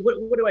man, like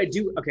what do I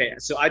do? Okay,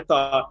 so I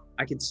thought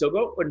I could still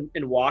go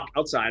and walk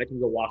outside. I can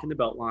go walk in the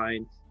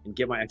Beltline and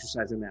get my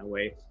exercise in that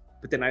way.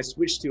 But then I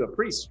switched to a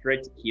pretty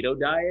strict keto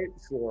diet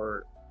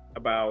for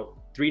about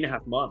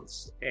 3.5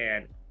 months,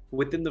 and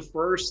within the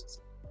first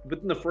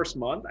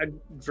month, I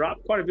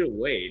dropped quite a bit of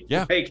weight.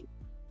 Yeah.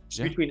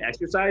 Between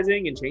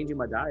exercising and changing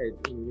my diet,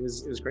 it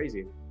was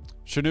crazy.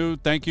 Chenue,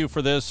 thank you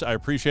for this. I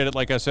appreciate it.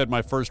 Like I said,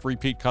 my first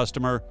repeat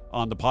customer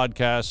on the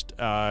podcast.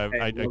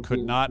 I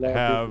could not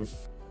have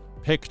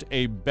picked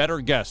a better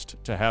guest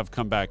to have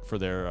come back for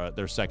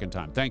their second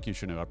time. Thank you,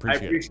 Chenue. I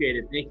appreciate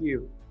it. Thank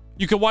you.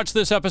 You can watch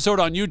this episode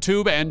on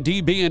YouTube and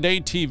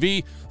DB&A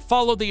TV.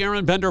 Follow the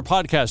Aaron Bender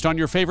podcast on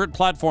your favorite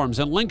platforms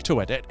and link to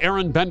it at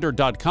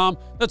aaronbender.com.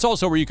 That's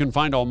also where you can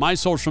find all my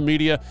social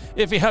media.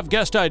 If you have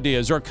guest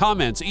ideas or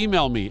comments,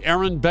 email me,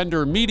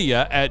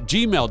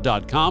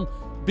 aaronbendermedia@gmail.com.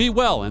 Be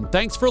well, and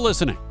thanks for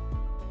listening.